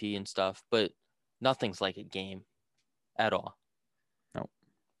BP and stuff, but nothing's like a game at all. Nope.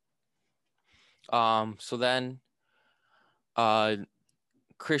 So then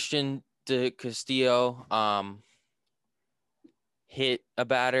Christian De Castillo hit a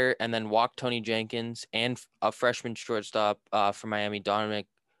batter and then walked Tony Jenkins and a freshman shortstop for Miami, Dominic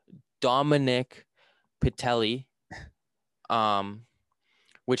Pitelli,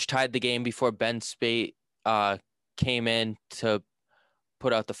 which tied the game before Ben Spate came in to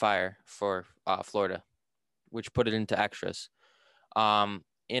put out the fire for Florida, which put it into extras. In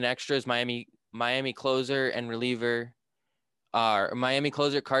extras, Miami closer and reliever, Miami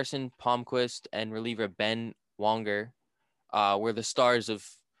closer Carson Palmquist and reliever Ben Wonger were the stars of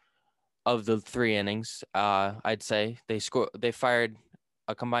the 3 innings. I'd say they fired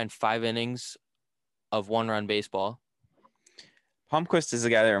a combined 5 innings of 1-run baseball. Palmquist is a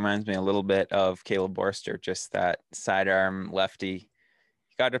guy that reminds me a little bit of Caleb Borster, just that sidearm lefty.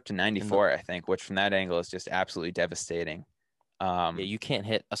 He got up to 94, I think, which from that angle is just absolutely devastating. Yeah, you can't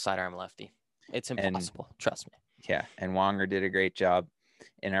hit a sidearm lefty. It's impossible. Trust me. Yeah, and Wonger did a great job.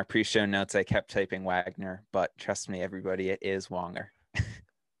 In our pre-show notes, I kept typing Wagner, but trust me, everybody, it is Wonger.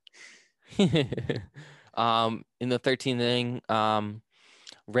 In the 13th inning,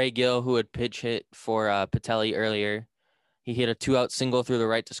 Ray Gill, who had pitch hit for Patelli earlier, he hit a 2-out single through the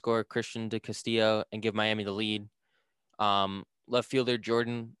right to score Christian de Castillo and give Miami the lead. Left fielder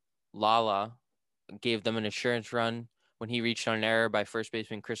Jordan Lala gave them an insurance run when he reached on an error by first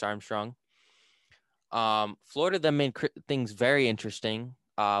baseman Chris Armstrong. Florida then made things very interesting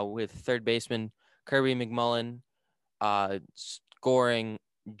with third baseman Kirby McMullen scoring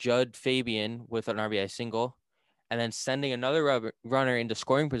Judd Fabian with an RBI single, and then sending another runner into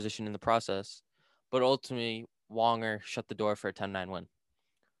scoring position in the process. But ultimately, Wonger shut the door for a 10-9 win.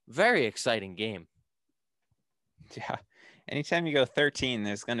 Very exciting game. Yeah. Anytime you go 13,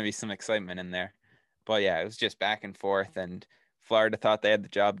 there's going to be some excitement in there. But yeah, it was just back and forth, and Florida thought they had the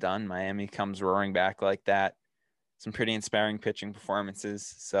job done. Miami comes roaring back like that. Some pretty inspiring pitching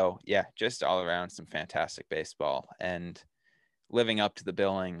performances. So yeah, just all around some fantastic baseball and living up to the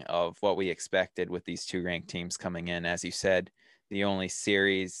billing of what we expected with these two ranked teams coming in. As you said, the only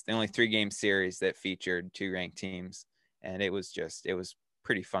 3-game series that featured two ranked teams. And it was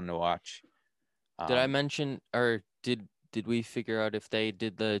pretty fun to watch. Did I mention, or did we figure out if they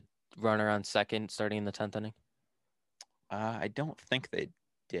did the runner on second starting in the 10th inning? I don't think they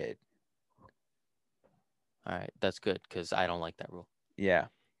did. All right, that's good because I don't like that rule. Yeah.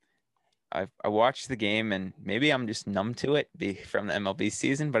 I watched the game, and maybe I'm just numb to it from the MLB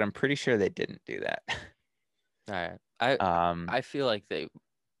season, but I'm pretty sure they didn't do that. All right. I feel like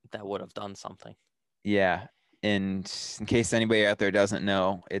that would have done something. Yeah. And in case anybody out there doesn't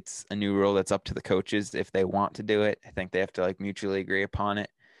know, it's a new rule that's up to the coaches if they want to do it. I think they have to mutually agree upon it.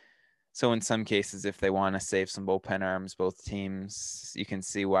 So in some cases, if they want to save some bullpen arms, both teams, you can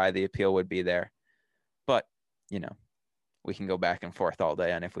see why the appeal would be there. But, we can go back and forth all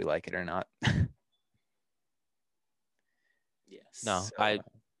day on if we like it or not. Yes. No, I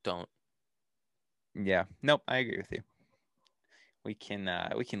don't. Yeah. Nope, I agree with you. We can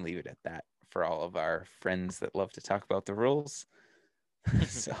leave it at that for all of our friends that love to talk about the rules.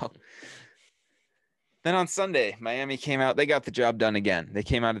 So then on Sunday, Miami came out. They got the job done again. They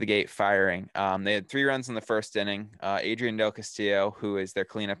came out of the gate firing. They had 3 runs in the first inning. Adrian Del Castillo, who is their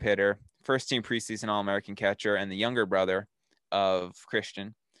cleanup hitter, first team preseason All-American catcher, and the younger brother of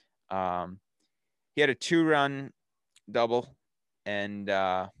Christian. He had a 2-run double, and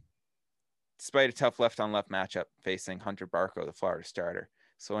despite a tough left-on-left matchup facing Hunter Barco, the Florida starter.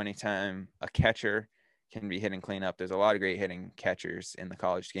 So anytime a catcher can be hitting cleanup, there's a lot of great hitting catchers in the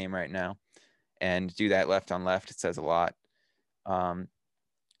college game right now. And do that left-on-left, it says a lot. Barco,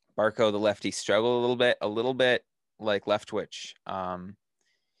 the lefty, struggled a little bit like Leftwich.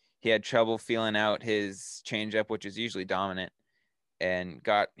 He had trouble feeling out his changeup, which is usually dominant, and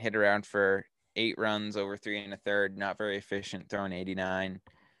got hit around for 8 runs over 3 1/3. Not very efficient, throwing 89.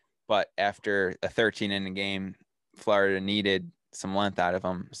 But after a 13-inning game, Florida needed some length out of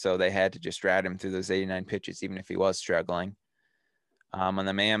him, so they had to just rat him through those 89 pitches, even if he was struggling. On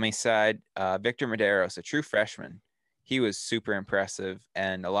the Miami side, Victor Medeiros, a true freshman, he was super impressive,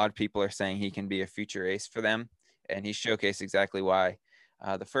 and a lot of people are saying he can be a future ace for them, and he showcased exactly why.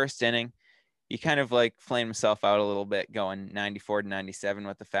 The first inning, he kind of flamed himself out a little bit, going 94 to 97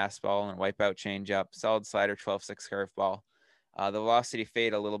 with the fastball and wipeout changeup, solid slider, 12-6 curveball. The velocity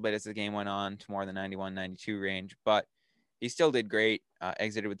faded a little bit as the game went on to more than 91, 92 range, but he still did great.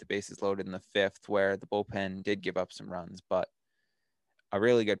 Exited with the bases loaded in the 5th, where the bullpen did give up some runs, but a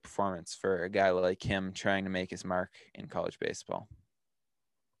really good performance for a guy like him trying to make his mark in college baseball.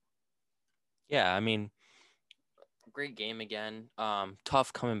 Yeah, I mean, great game again.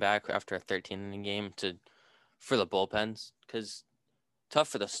 Tough coming back after a 13-inning game for the bullpens, because tough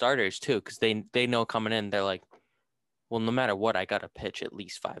for the starters too, because they know coming in, they're like, well, no matter what, I got to pitch at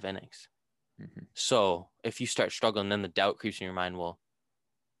least 5 innings. Mm-hmm. So if you start struggling, then the doubt creeps in your mind. Well,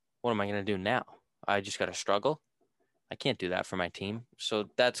 what am I going to do now? I just got to struggle. I can't do that for my team. So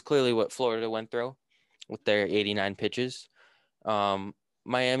that's clearly what Florida went through with their 89 pitches.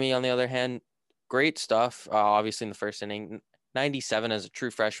 Miami, on the other hand, great stuff. Obviously in the first inning, 97 as a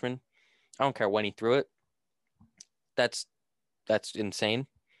true freshman. I don't care when he threw it. That's insane,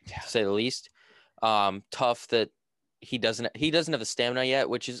 to say the least. Tough that he doesn't have the stamina yet,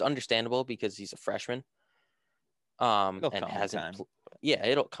 which is understandable because he's a freshman. And hasn't. Yeah,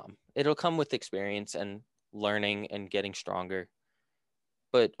 it'll come. It'll come with experience and learning and getting stronger.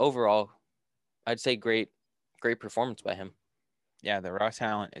 But overall, I'd say great performance by him. Yeah, the raw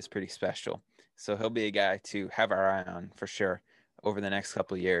talent is pretty special. So he'll be a guy to have our eye on for sure over the next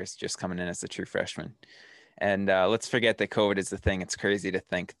couple of years, just coming in as a true freshman. And let's forget that COVID is the thing. It's crazy to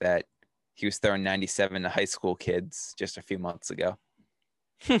think that he was throwing 97 to high school kids just a few months ago.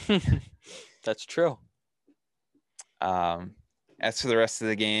 That's true. As for the rest of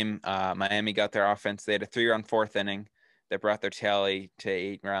the game, Miami got their offense. They had a 3-run fourth inning that brought their tally to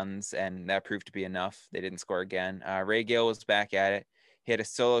 8 runs, and that proved to be enough. They didn't score again. Ray Gale was back at it. He had a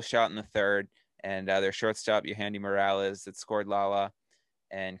solo shot in the third, and their shortstop, Yohandy Morales, that scored Lala,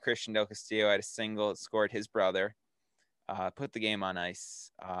 and Christian Del Castillo had a single that scored his brother. Put the game on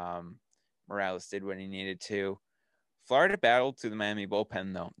ice. Morales did what he needed to. Florida battled through the Miami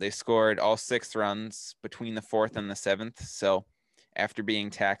bullpen, though. They scored all 6 runs between the 4th and the 7th. So after being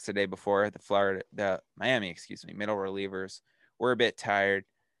taxed the day before, the Miami middle relievers were a bit tired.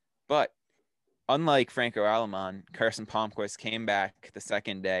 But unlike Franco Alamon, Carson Palmquist came back the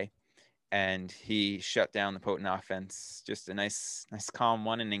second day, and he shut down the potent offense. Just a nice calm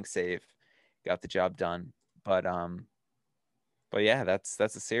 1-inning save. Got the job done. But yeah, that's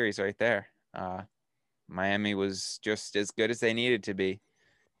a series right there. Miami was just as good as they needed to be,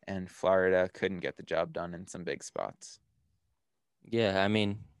 and Florida couldn't get the job done in some big spots. Yeah, I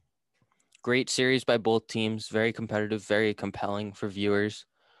mean, great series by both teams. Very competitive, very compelling for viewers.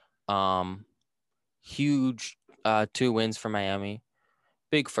 Huge 2 wins for Miami.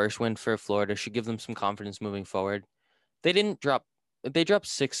 Big first win for Florida. Should give them some confidence moving forward. They dropped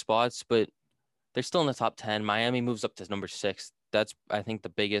 6 spots, but they're still in the top 10. Miami moves up to number 6. That's, I think, the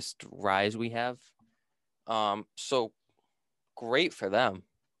biggest rise we have. So great for them.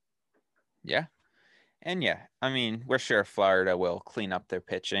 Yeah. And yeah, I mean, we're sure Florida will clean up their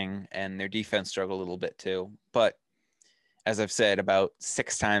pitching, and their defense struggled a little bit too. But as I've said about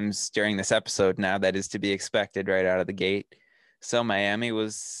 6 times during this episode now, that is to be expected right out of the gate. So Miami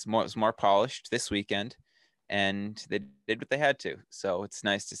was more polished this weekend, and they did what they had to. So it's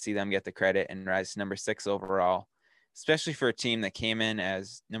nice to see them get the credit and rise to number 6 overall, especially for a team that came in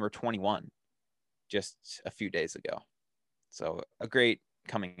as number 21 just a few days ago. So a great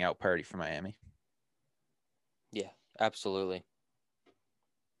coming out party for Miami. Yeah, absolutely.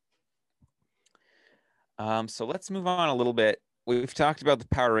 So let's move on a little bit. We've talked about the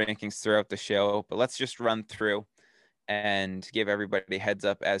power rankings throughout the show, but let's just run through and give everybody a heads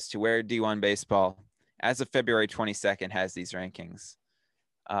up as to where D1 baseball, as of February 22nd, has these rankings.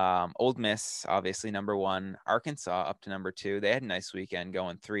 Ole Miss, obviously number 1. Arkansas up to number 2. They had a nice weekend,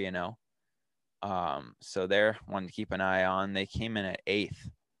 going 3-0. So they're one to keep an eye on. They came in at 8th.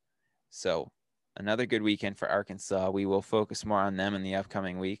 So another good weekend for Arkansas. We will focus more on them in the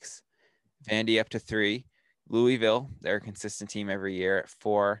upcoming weeks. Vandy up to 3. Louisville, they're a consistent team every year, at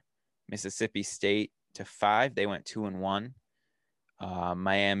 4. Mississippi State to 5. They went 2-1.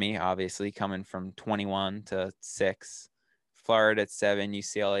 Miami, obviously, coming from 21 to 6. Florida at 7.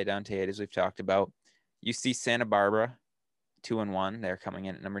 UCLA down to 8, as we've talked about. UC Santa Barbara, 2-1. They're coming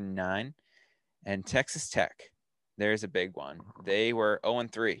in at number 9. And Texas Tech, there's a big one. They were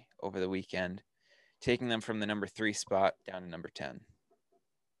 0-3 over the weekend, taking them from the number 3 spot down to number 10.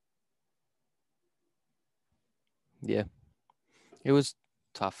 Yeah, it was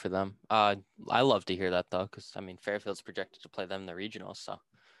tough for them. I love to hear that, though, because, I mean, Fairfield's projected to play them in the regionals, so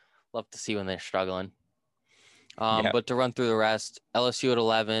love to see when they're struggling. Yeah. But to run through the rest, LSU at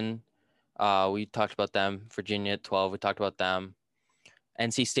 11. We talked about them. Virginia at 12. We talked about them.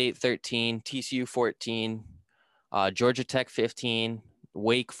 NC State 13. TCU 14. Georgia Tech 15.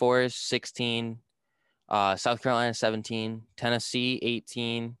 Wake Forest 16. South Carolina 17. Tennessee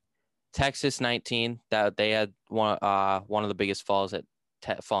 18. Texas 19. That they had one of the biggest falls at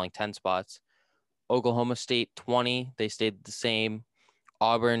falling 10 spots. Oklahoma State 20. They stayed the same.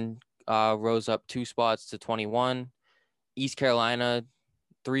 Auburn rose up 2 spots to 21. East Carolina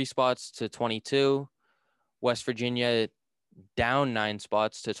 3 spots to 22. West Virginia down 9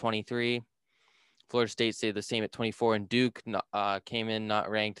 spots to 23. Florida State stayed the same at 24, and Duke came in not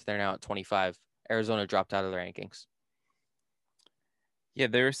ranked. They're now at 25. Arizona dropped out of the rankings. Yeah,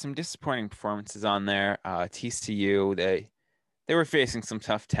 there were some disappointing performances on there. TCU, they were facing some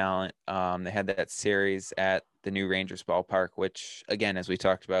tough talent. They had that series at the new Rangers ballpark, which, again, as we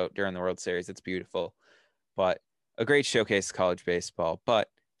talked about during the World Series, it's beautiful. But a great showcase of college baseball. But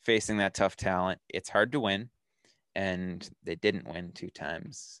facing that tough talent, it's hard to win. And they didn't win 2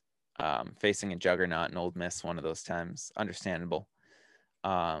 times. Facing a juggernaut in Ole Miss one of those times, understandable.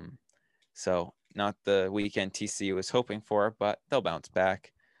 So not the weekend TCU was hoping for, but they'll bounce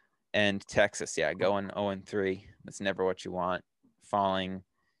back. And Texas, yeah, going 0-3. That's never what you want. Falling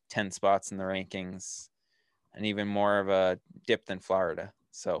 10 spots in the rankings, and even more of a dip than Florida.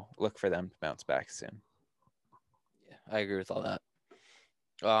 So look for them to bounce back soon. Yeah, I agree with all that.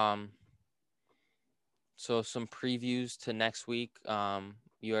 So some previews to next week.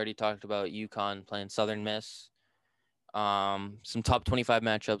 You already talked about UConn playing Southern Miss. Some top 25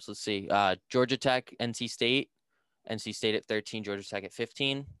 matchups. Let's see. Georgia Tech, NC State. NC State at 13, Georgia Tech at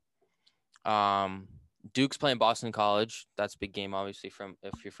 15. Duke's playing Boston College. That's a big game, obviously, from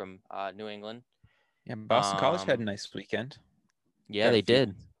if you're from New England. Yeah, Boston College had a nice weekend. Yeah, Got a they few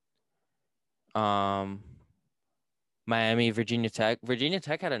did. wins. Miami, Virginia Tech. Virginia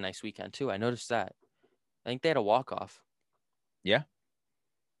Tech had a nice weekend too. I noticed that. I think they had a walk-off. Yeah.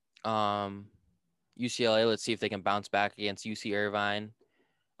 UCLA, let's see if they can bounce back against UC Irvine.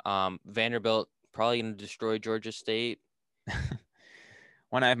 Vanderbilt probably going to destroy Georgia State.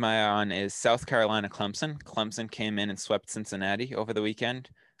 One I have my eye on is South Carolina Clemson. Clemson came in and swept Cincinnati over the weekend.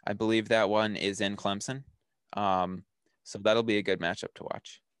 I believe that one is in Clemson. So that'll be a good matchup to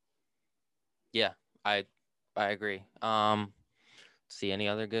watch. Yeah, I agree. See any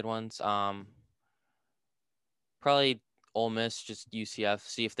other good ones? Probably Ole Miss, just UCF.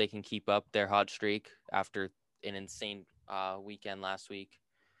 See if they can keep up their hot streak after an insane weekend last week.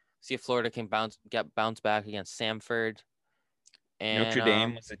 See if Florida can bounce back against Samford. And Notre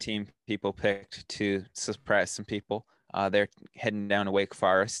Dame was a team people picked to surprise some people. They're heading down to Wake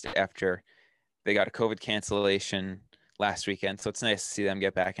Forest after they got a COVID cancellation last weekend. So it's nice to see them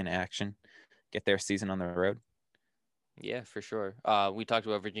get back in action, get their season on the road. Yeah, for sure. We talked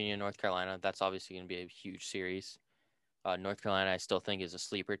about Virginia, North Carolina. That's obviously going to be a huge series. North Carolina, I still think, is a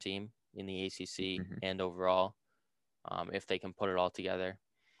sleeper team in the ACC and overall, if they can put it all together.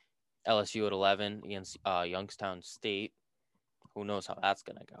 LSU at 11 against Youngstown State. Who knows how that's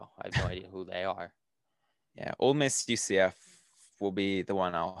going to go? I have no idea who they are. Yeah, Ole Miss UCF will be the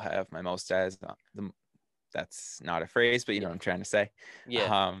one I'll have my most eyes on. That's not a phrase, but you know what I'm trying to say.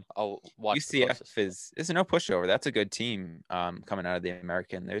 Yeah, I'll watch UCF is no pushover. That's a good team coming out of the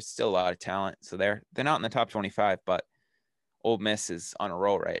American. There's still a lot of talent, so they're not in the top 25, but Ole Miss is on a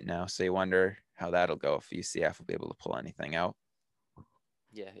roll right now. So you wonder how that'll go if UCF will be able to pull anything out.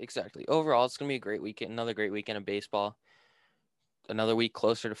 Yeah, exactly. Overall, it's gonna be a great weekend. Another great weekend of baseball. Another week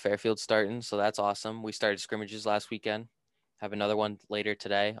closer to Fairfield starting, so that's awesome. We started scrimmages last weekend. Have another one later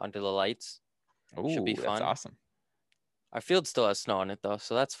today under the lights. Should be Ooh, fun. that's awesome. Our field still has snow on it though,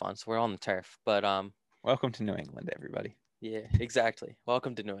 so that's fun. So we're on the turf. But welcome to New England, everybody. Yeah, exactly.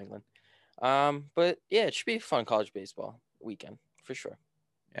 Welcome to New England. But yeah, it should be a fun college baseball weekend for sure.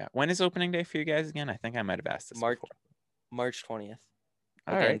 Yeah. When is opening day for you guys again? I think I might have asked this before. March 20th.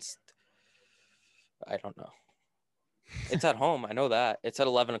 All against right. I don't know. It's at home. I know that. It's at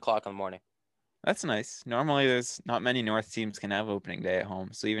 11 o'clock in the morning. That's nice. Normally, there's not many North teams can have opening day at home.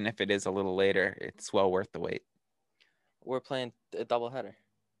 So even if it is a little later, it's well worth the wait. We're playing a doubleheader.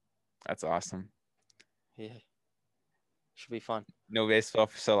 That's awesome. Yeah. Should be fun. No baseball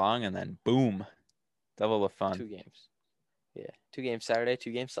for so long, and then boom, double of fun. 2 games. Yeah. 2 games Saturday,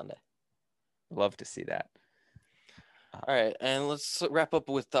 2 games Sunday. Love to see that. All right. And let's wrap up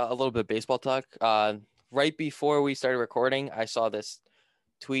with a little bit of baseball talk. Right before we started recording, I saw this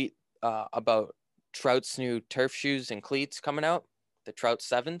tweet about Trout's new turf shoes and cleats coming out, the Trout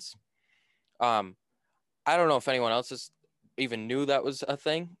 7s. I don't know if anyone else even knew that was a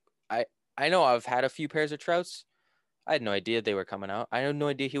thing. I know I've had a few pairs of Trouts. I had no idea they were coming out. I had no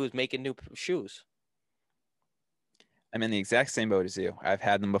idea he was making new shoes. I'm in the exact same boat as you. I've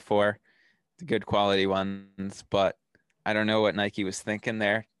had them before, the good quality ones, but I don't know what Nike was thinking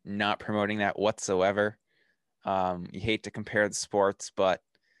there, not promoting that whatsoever. You hate to compare the sports, but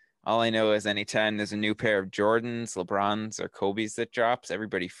all I know is anytime there's a new pair of Jordans, LeBrons, or Kobe's that drops,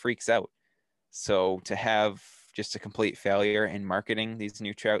 everybody freaks out. So to have just a complete failure in marketing these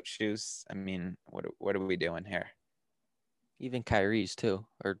new Trout shoes, I mean, what are we doing here? Even Kyrie's too,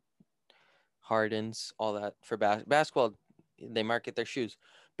 or Harden's, all that for basketball. They market their shoes.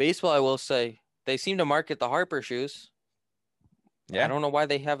 Baseball, I will say, they seem to market the Harper shoes. Yeah. I don't know why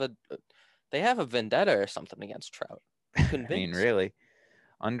they have a vendetta or something against Trout. I mean, really,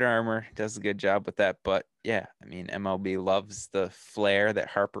 Under Armour does a good job with that. But yeah, I mean, MLB loves the flair that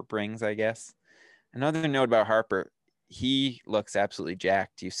Harper brings, I guess. Another note about Harper, he looks absolutely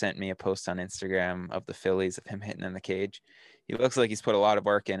jacked. You sent me a post on Instagram of the Phillies of him hitting in the cage. He looks like he's put a lot of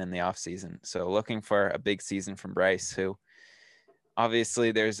work in the offseason. So looking for a big season from Bryce, who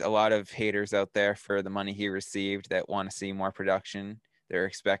obviously there's a lot of haters out there for the money he received that want to see more production. They're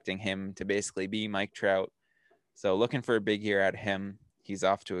expecting him to basically be Mike Trout. So looking for a big year out of him. He's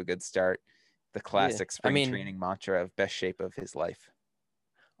off to a good start. The classic spring training mantra of best shape of his life.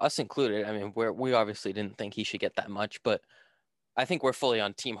 Us included. I mean, we obviously didn't think he should get that much, but I think we're fully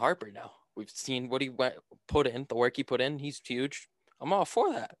on Team Harper now. We've seen what he put in, the work he put in. He's huge. I'm all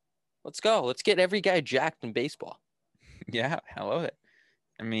for that. Let's go. Let's get every guy jacked in baseball. Yeah, I love it.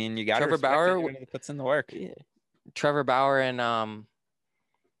 I mean, you got to Trevor respect Bauer. anyone that puts in the work. Yeah. Trevor Bauer and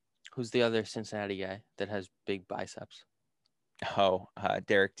who's the other Cincinnati guy that has big biceps? Oh,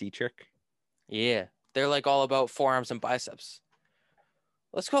 Derek Dietrich. Yeah, they're like all about forearms and biceps.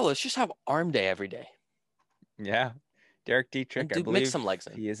 Let's go. Let's just have arm day every day. Yeah, Derek Dietrich. And I mix believe some legs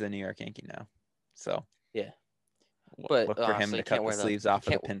in. he is a New York Yankee now. So Yeah, but look for him so to cut the sleeves off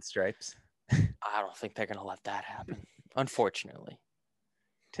of the pinstripes. I don't think they're gonna let that happen. Unfortunately.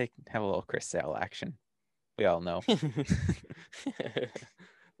 Have a little Chris Sale action. We all know. It'd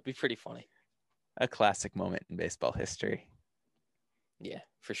be pretty funny. A classic moment in baseball history. Yeah,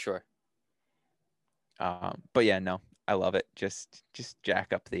 for sure. But yeah, no, I love it. Just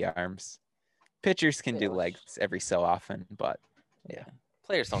jack up the arms. Pitchers can do legs every so often, but yeah.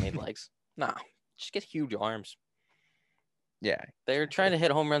 Players don't need legs. Nah, just get huge arms. Yeah. They're trying to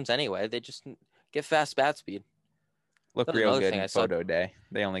hit home runs anyway. They just get fast bat speed. Look That's real another good thing in I saw. photo day.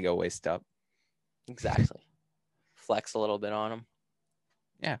 They only go waist up. Exactly. Flex a little bit on them.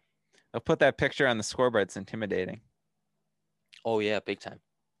 Yeah. They'll put that picture on the scoreboard. It's intimidating. Oh, yeah, big time.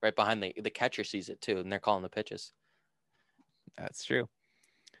 Right behind the catcher sees it, too, and they're calling the pitches. That's true.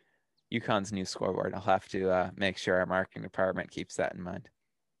 UConn's new scoreboard. I'll have to make sure our marketing department keeps that in mind.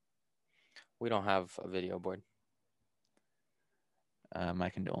 We don't have a video board. My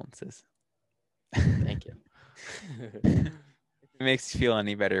condolences. Thank you. If it makes you feel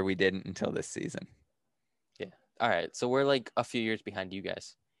any better, we didn't until this season. Yeah. All right. So we're like a few years behind you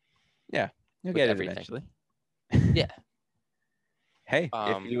guys. Yeah. You'll get it eventually. Yeah. Hey,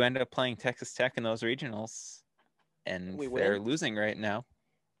 if you end up playing Texas Tech in those regionals and they're losing right now,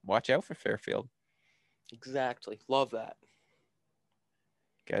 watch out for Fairfield. Exactly. Love that.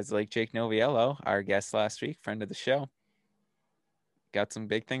 Guys like Jake Noviello, our guest last week, friend of the show, got some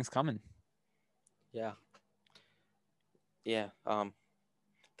big things coming. Yeah. Yeah.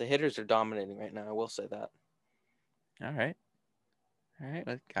 The hitters are dominating right now. I will say that. All right.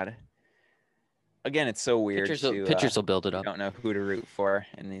 Got it. Again, it's so weird. Pitchers will build it up. You don't know who to root for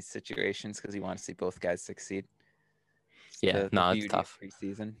in these situations because you want to see both guys succeed. It's tough.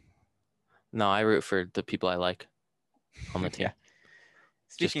 Preseason. No, I root for the people I like on the team. Yeah.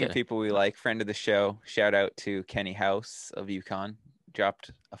 Speaking of people we like, friend of the show, shout out to Kenny House of UConn.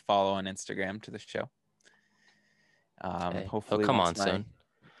 Dropped a follow on Instagram to the show. Hopefully, come on soon.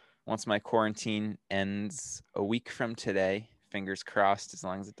 Once my quarantine ends a week from today, fingers crossed, as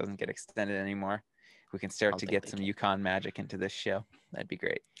long as it doesn't get extended anymore, we can start to get some UConn magic into this show. That'd be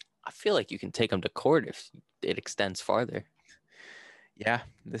great. I feel like you can take them to court if it extends farther. Yeah,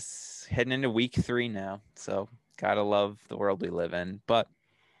 this heading into week 3 now, so gotta love the world we live in. But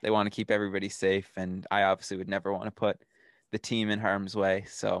they want to keep everybody safe, and I obviously would never want to put the team in harm's way.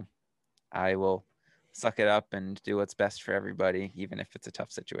 So I will suck it up and do what's best for everybody, even if it's a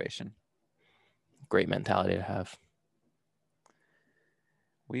tough situation. Great mentality to have.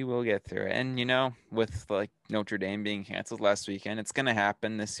 We will get through it. And, with like Notre Dame being canceled last weekend, it's going to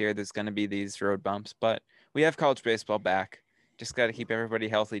happen this year. There's going to be these road bumps, but we have college baseball back. Just got to keep everybody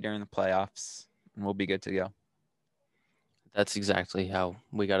healthy during the playoffs, and we'll be good to go. That's exactly how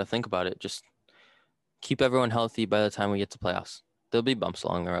we got to think about it. Just keep everyone healthy by the time we get to playoffs. There'll be bumps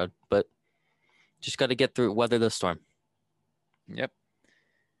along the road, but just got to get through, weather the storm. Yep.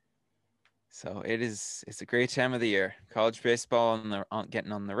 So it's a great time of the year. College baseball and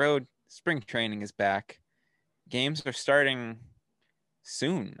getting on the road. Spring training is back. Games are starting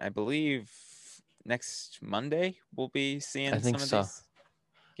soon. I believe next Monday we'll be seeing some of these games.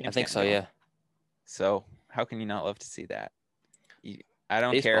 I think so, yeah. So how can you not love to see that? I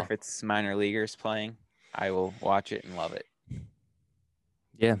don't care if it's minor leaguers playing. I will watch it and love it.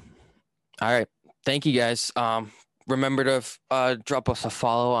 Yeah. All right. Thank you, guys. Remember to drop us a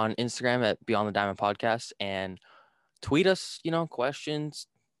follow on Instagram at Beyond the Diamond Podcast and tweet us, questions,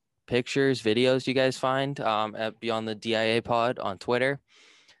 pictures, videos you guys find at Beyond the DIA Pod on Twitter.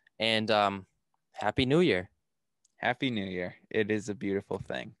 And Happy New Year. Happy New Year. It is a beautiful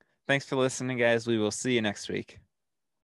thing. Thanks for listening, guys. We will see you next week.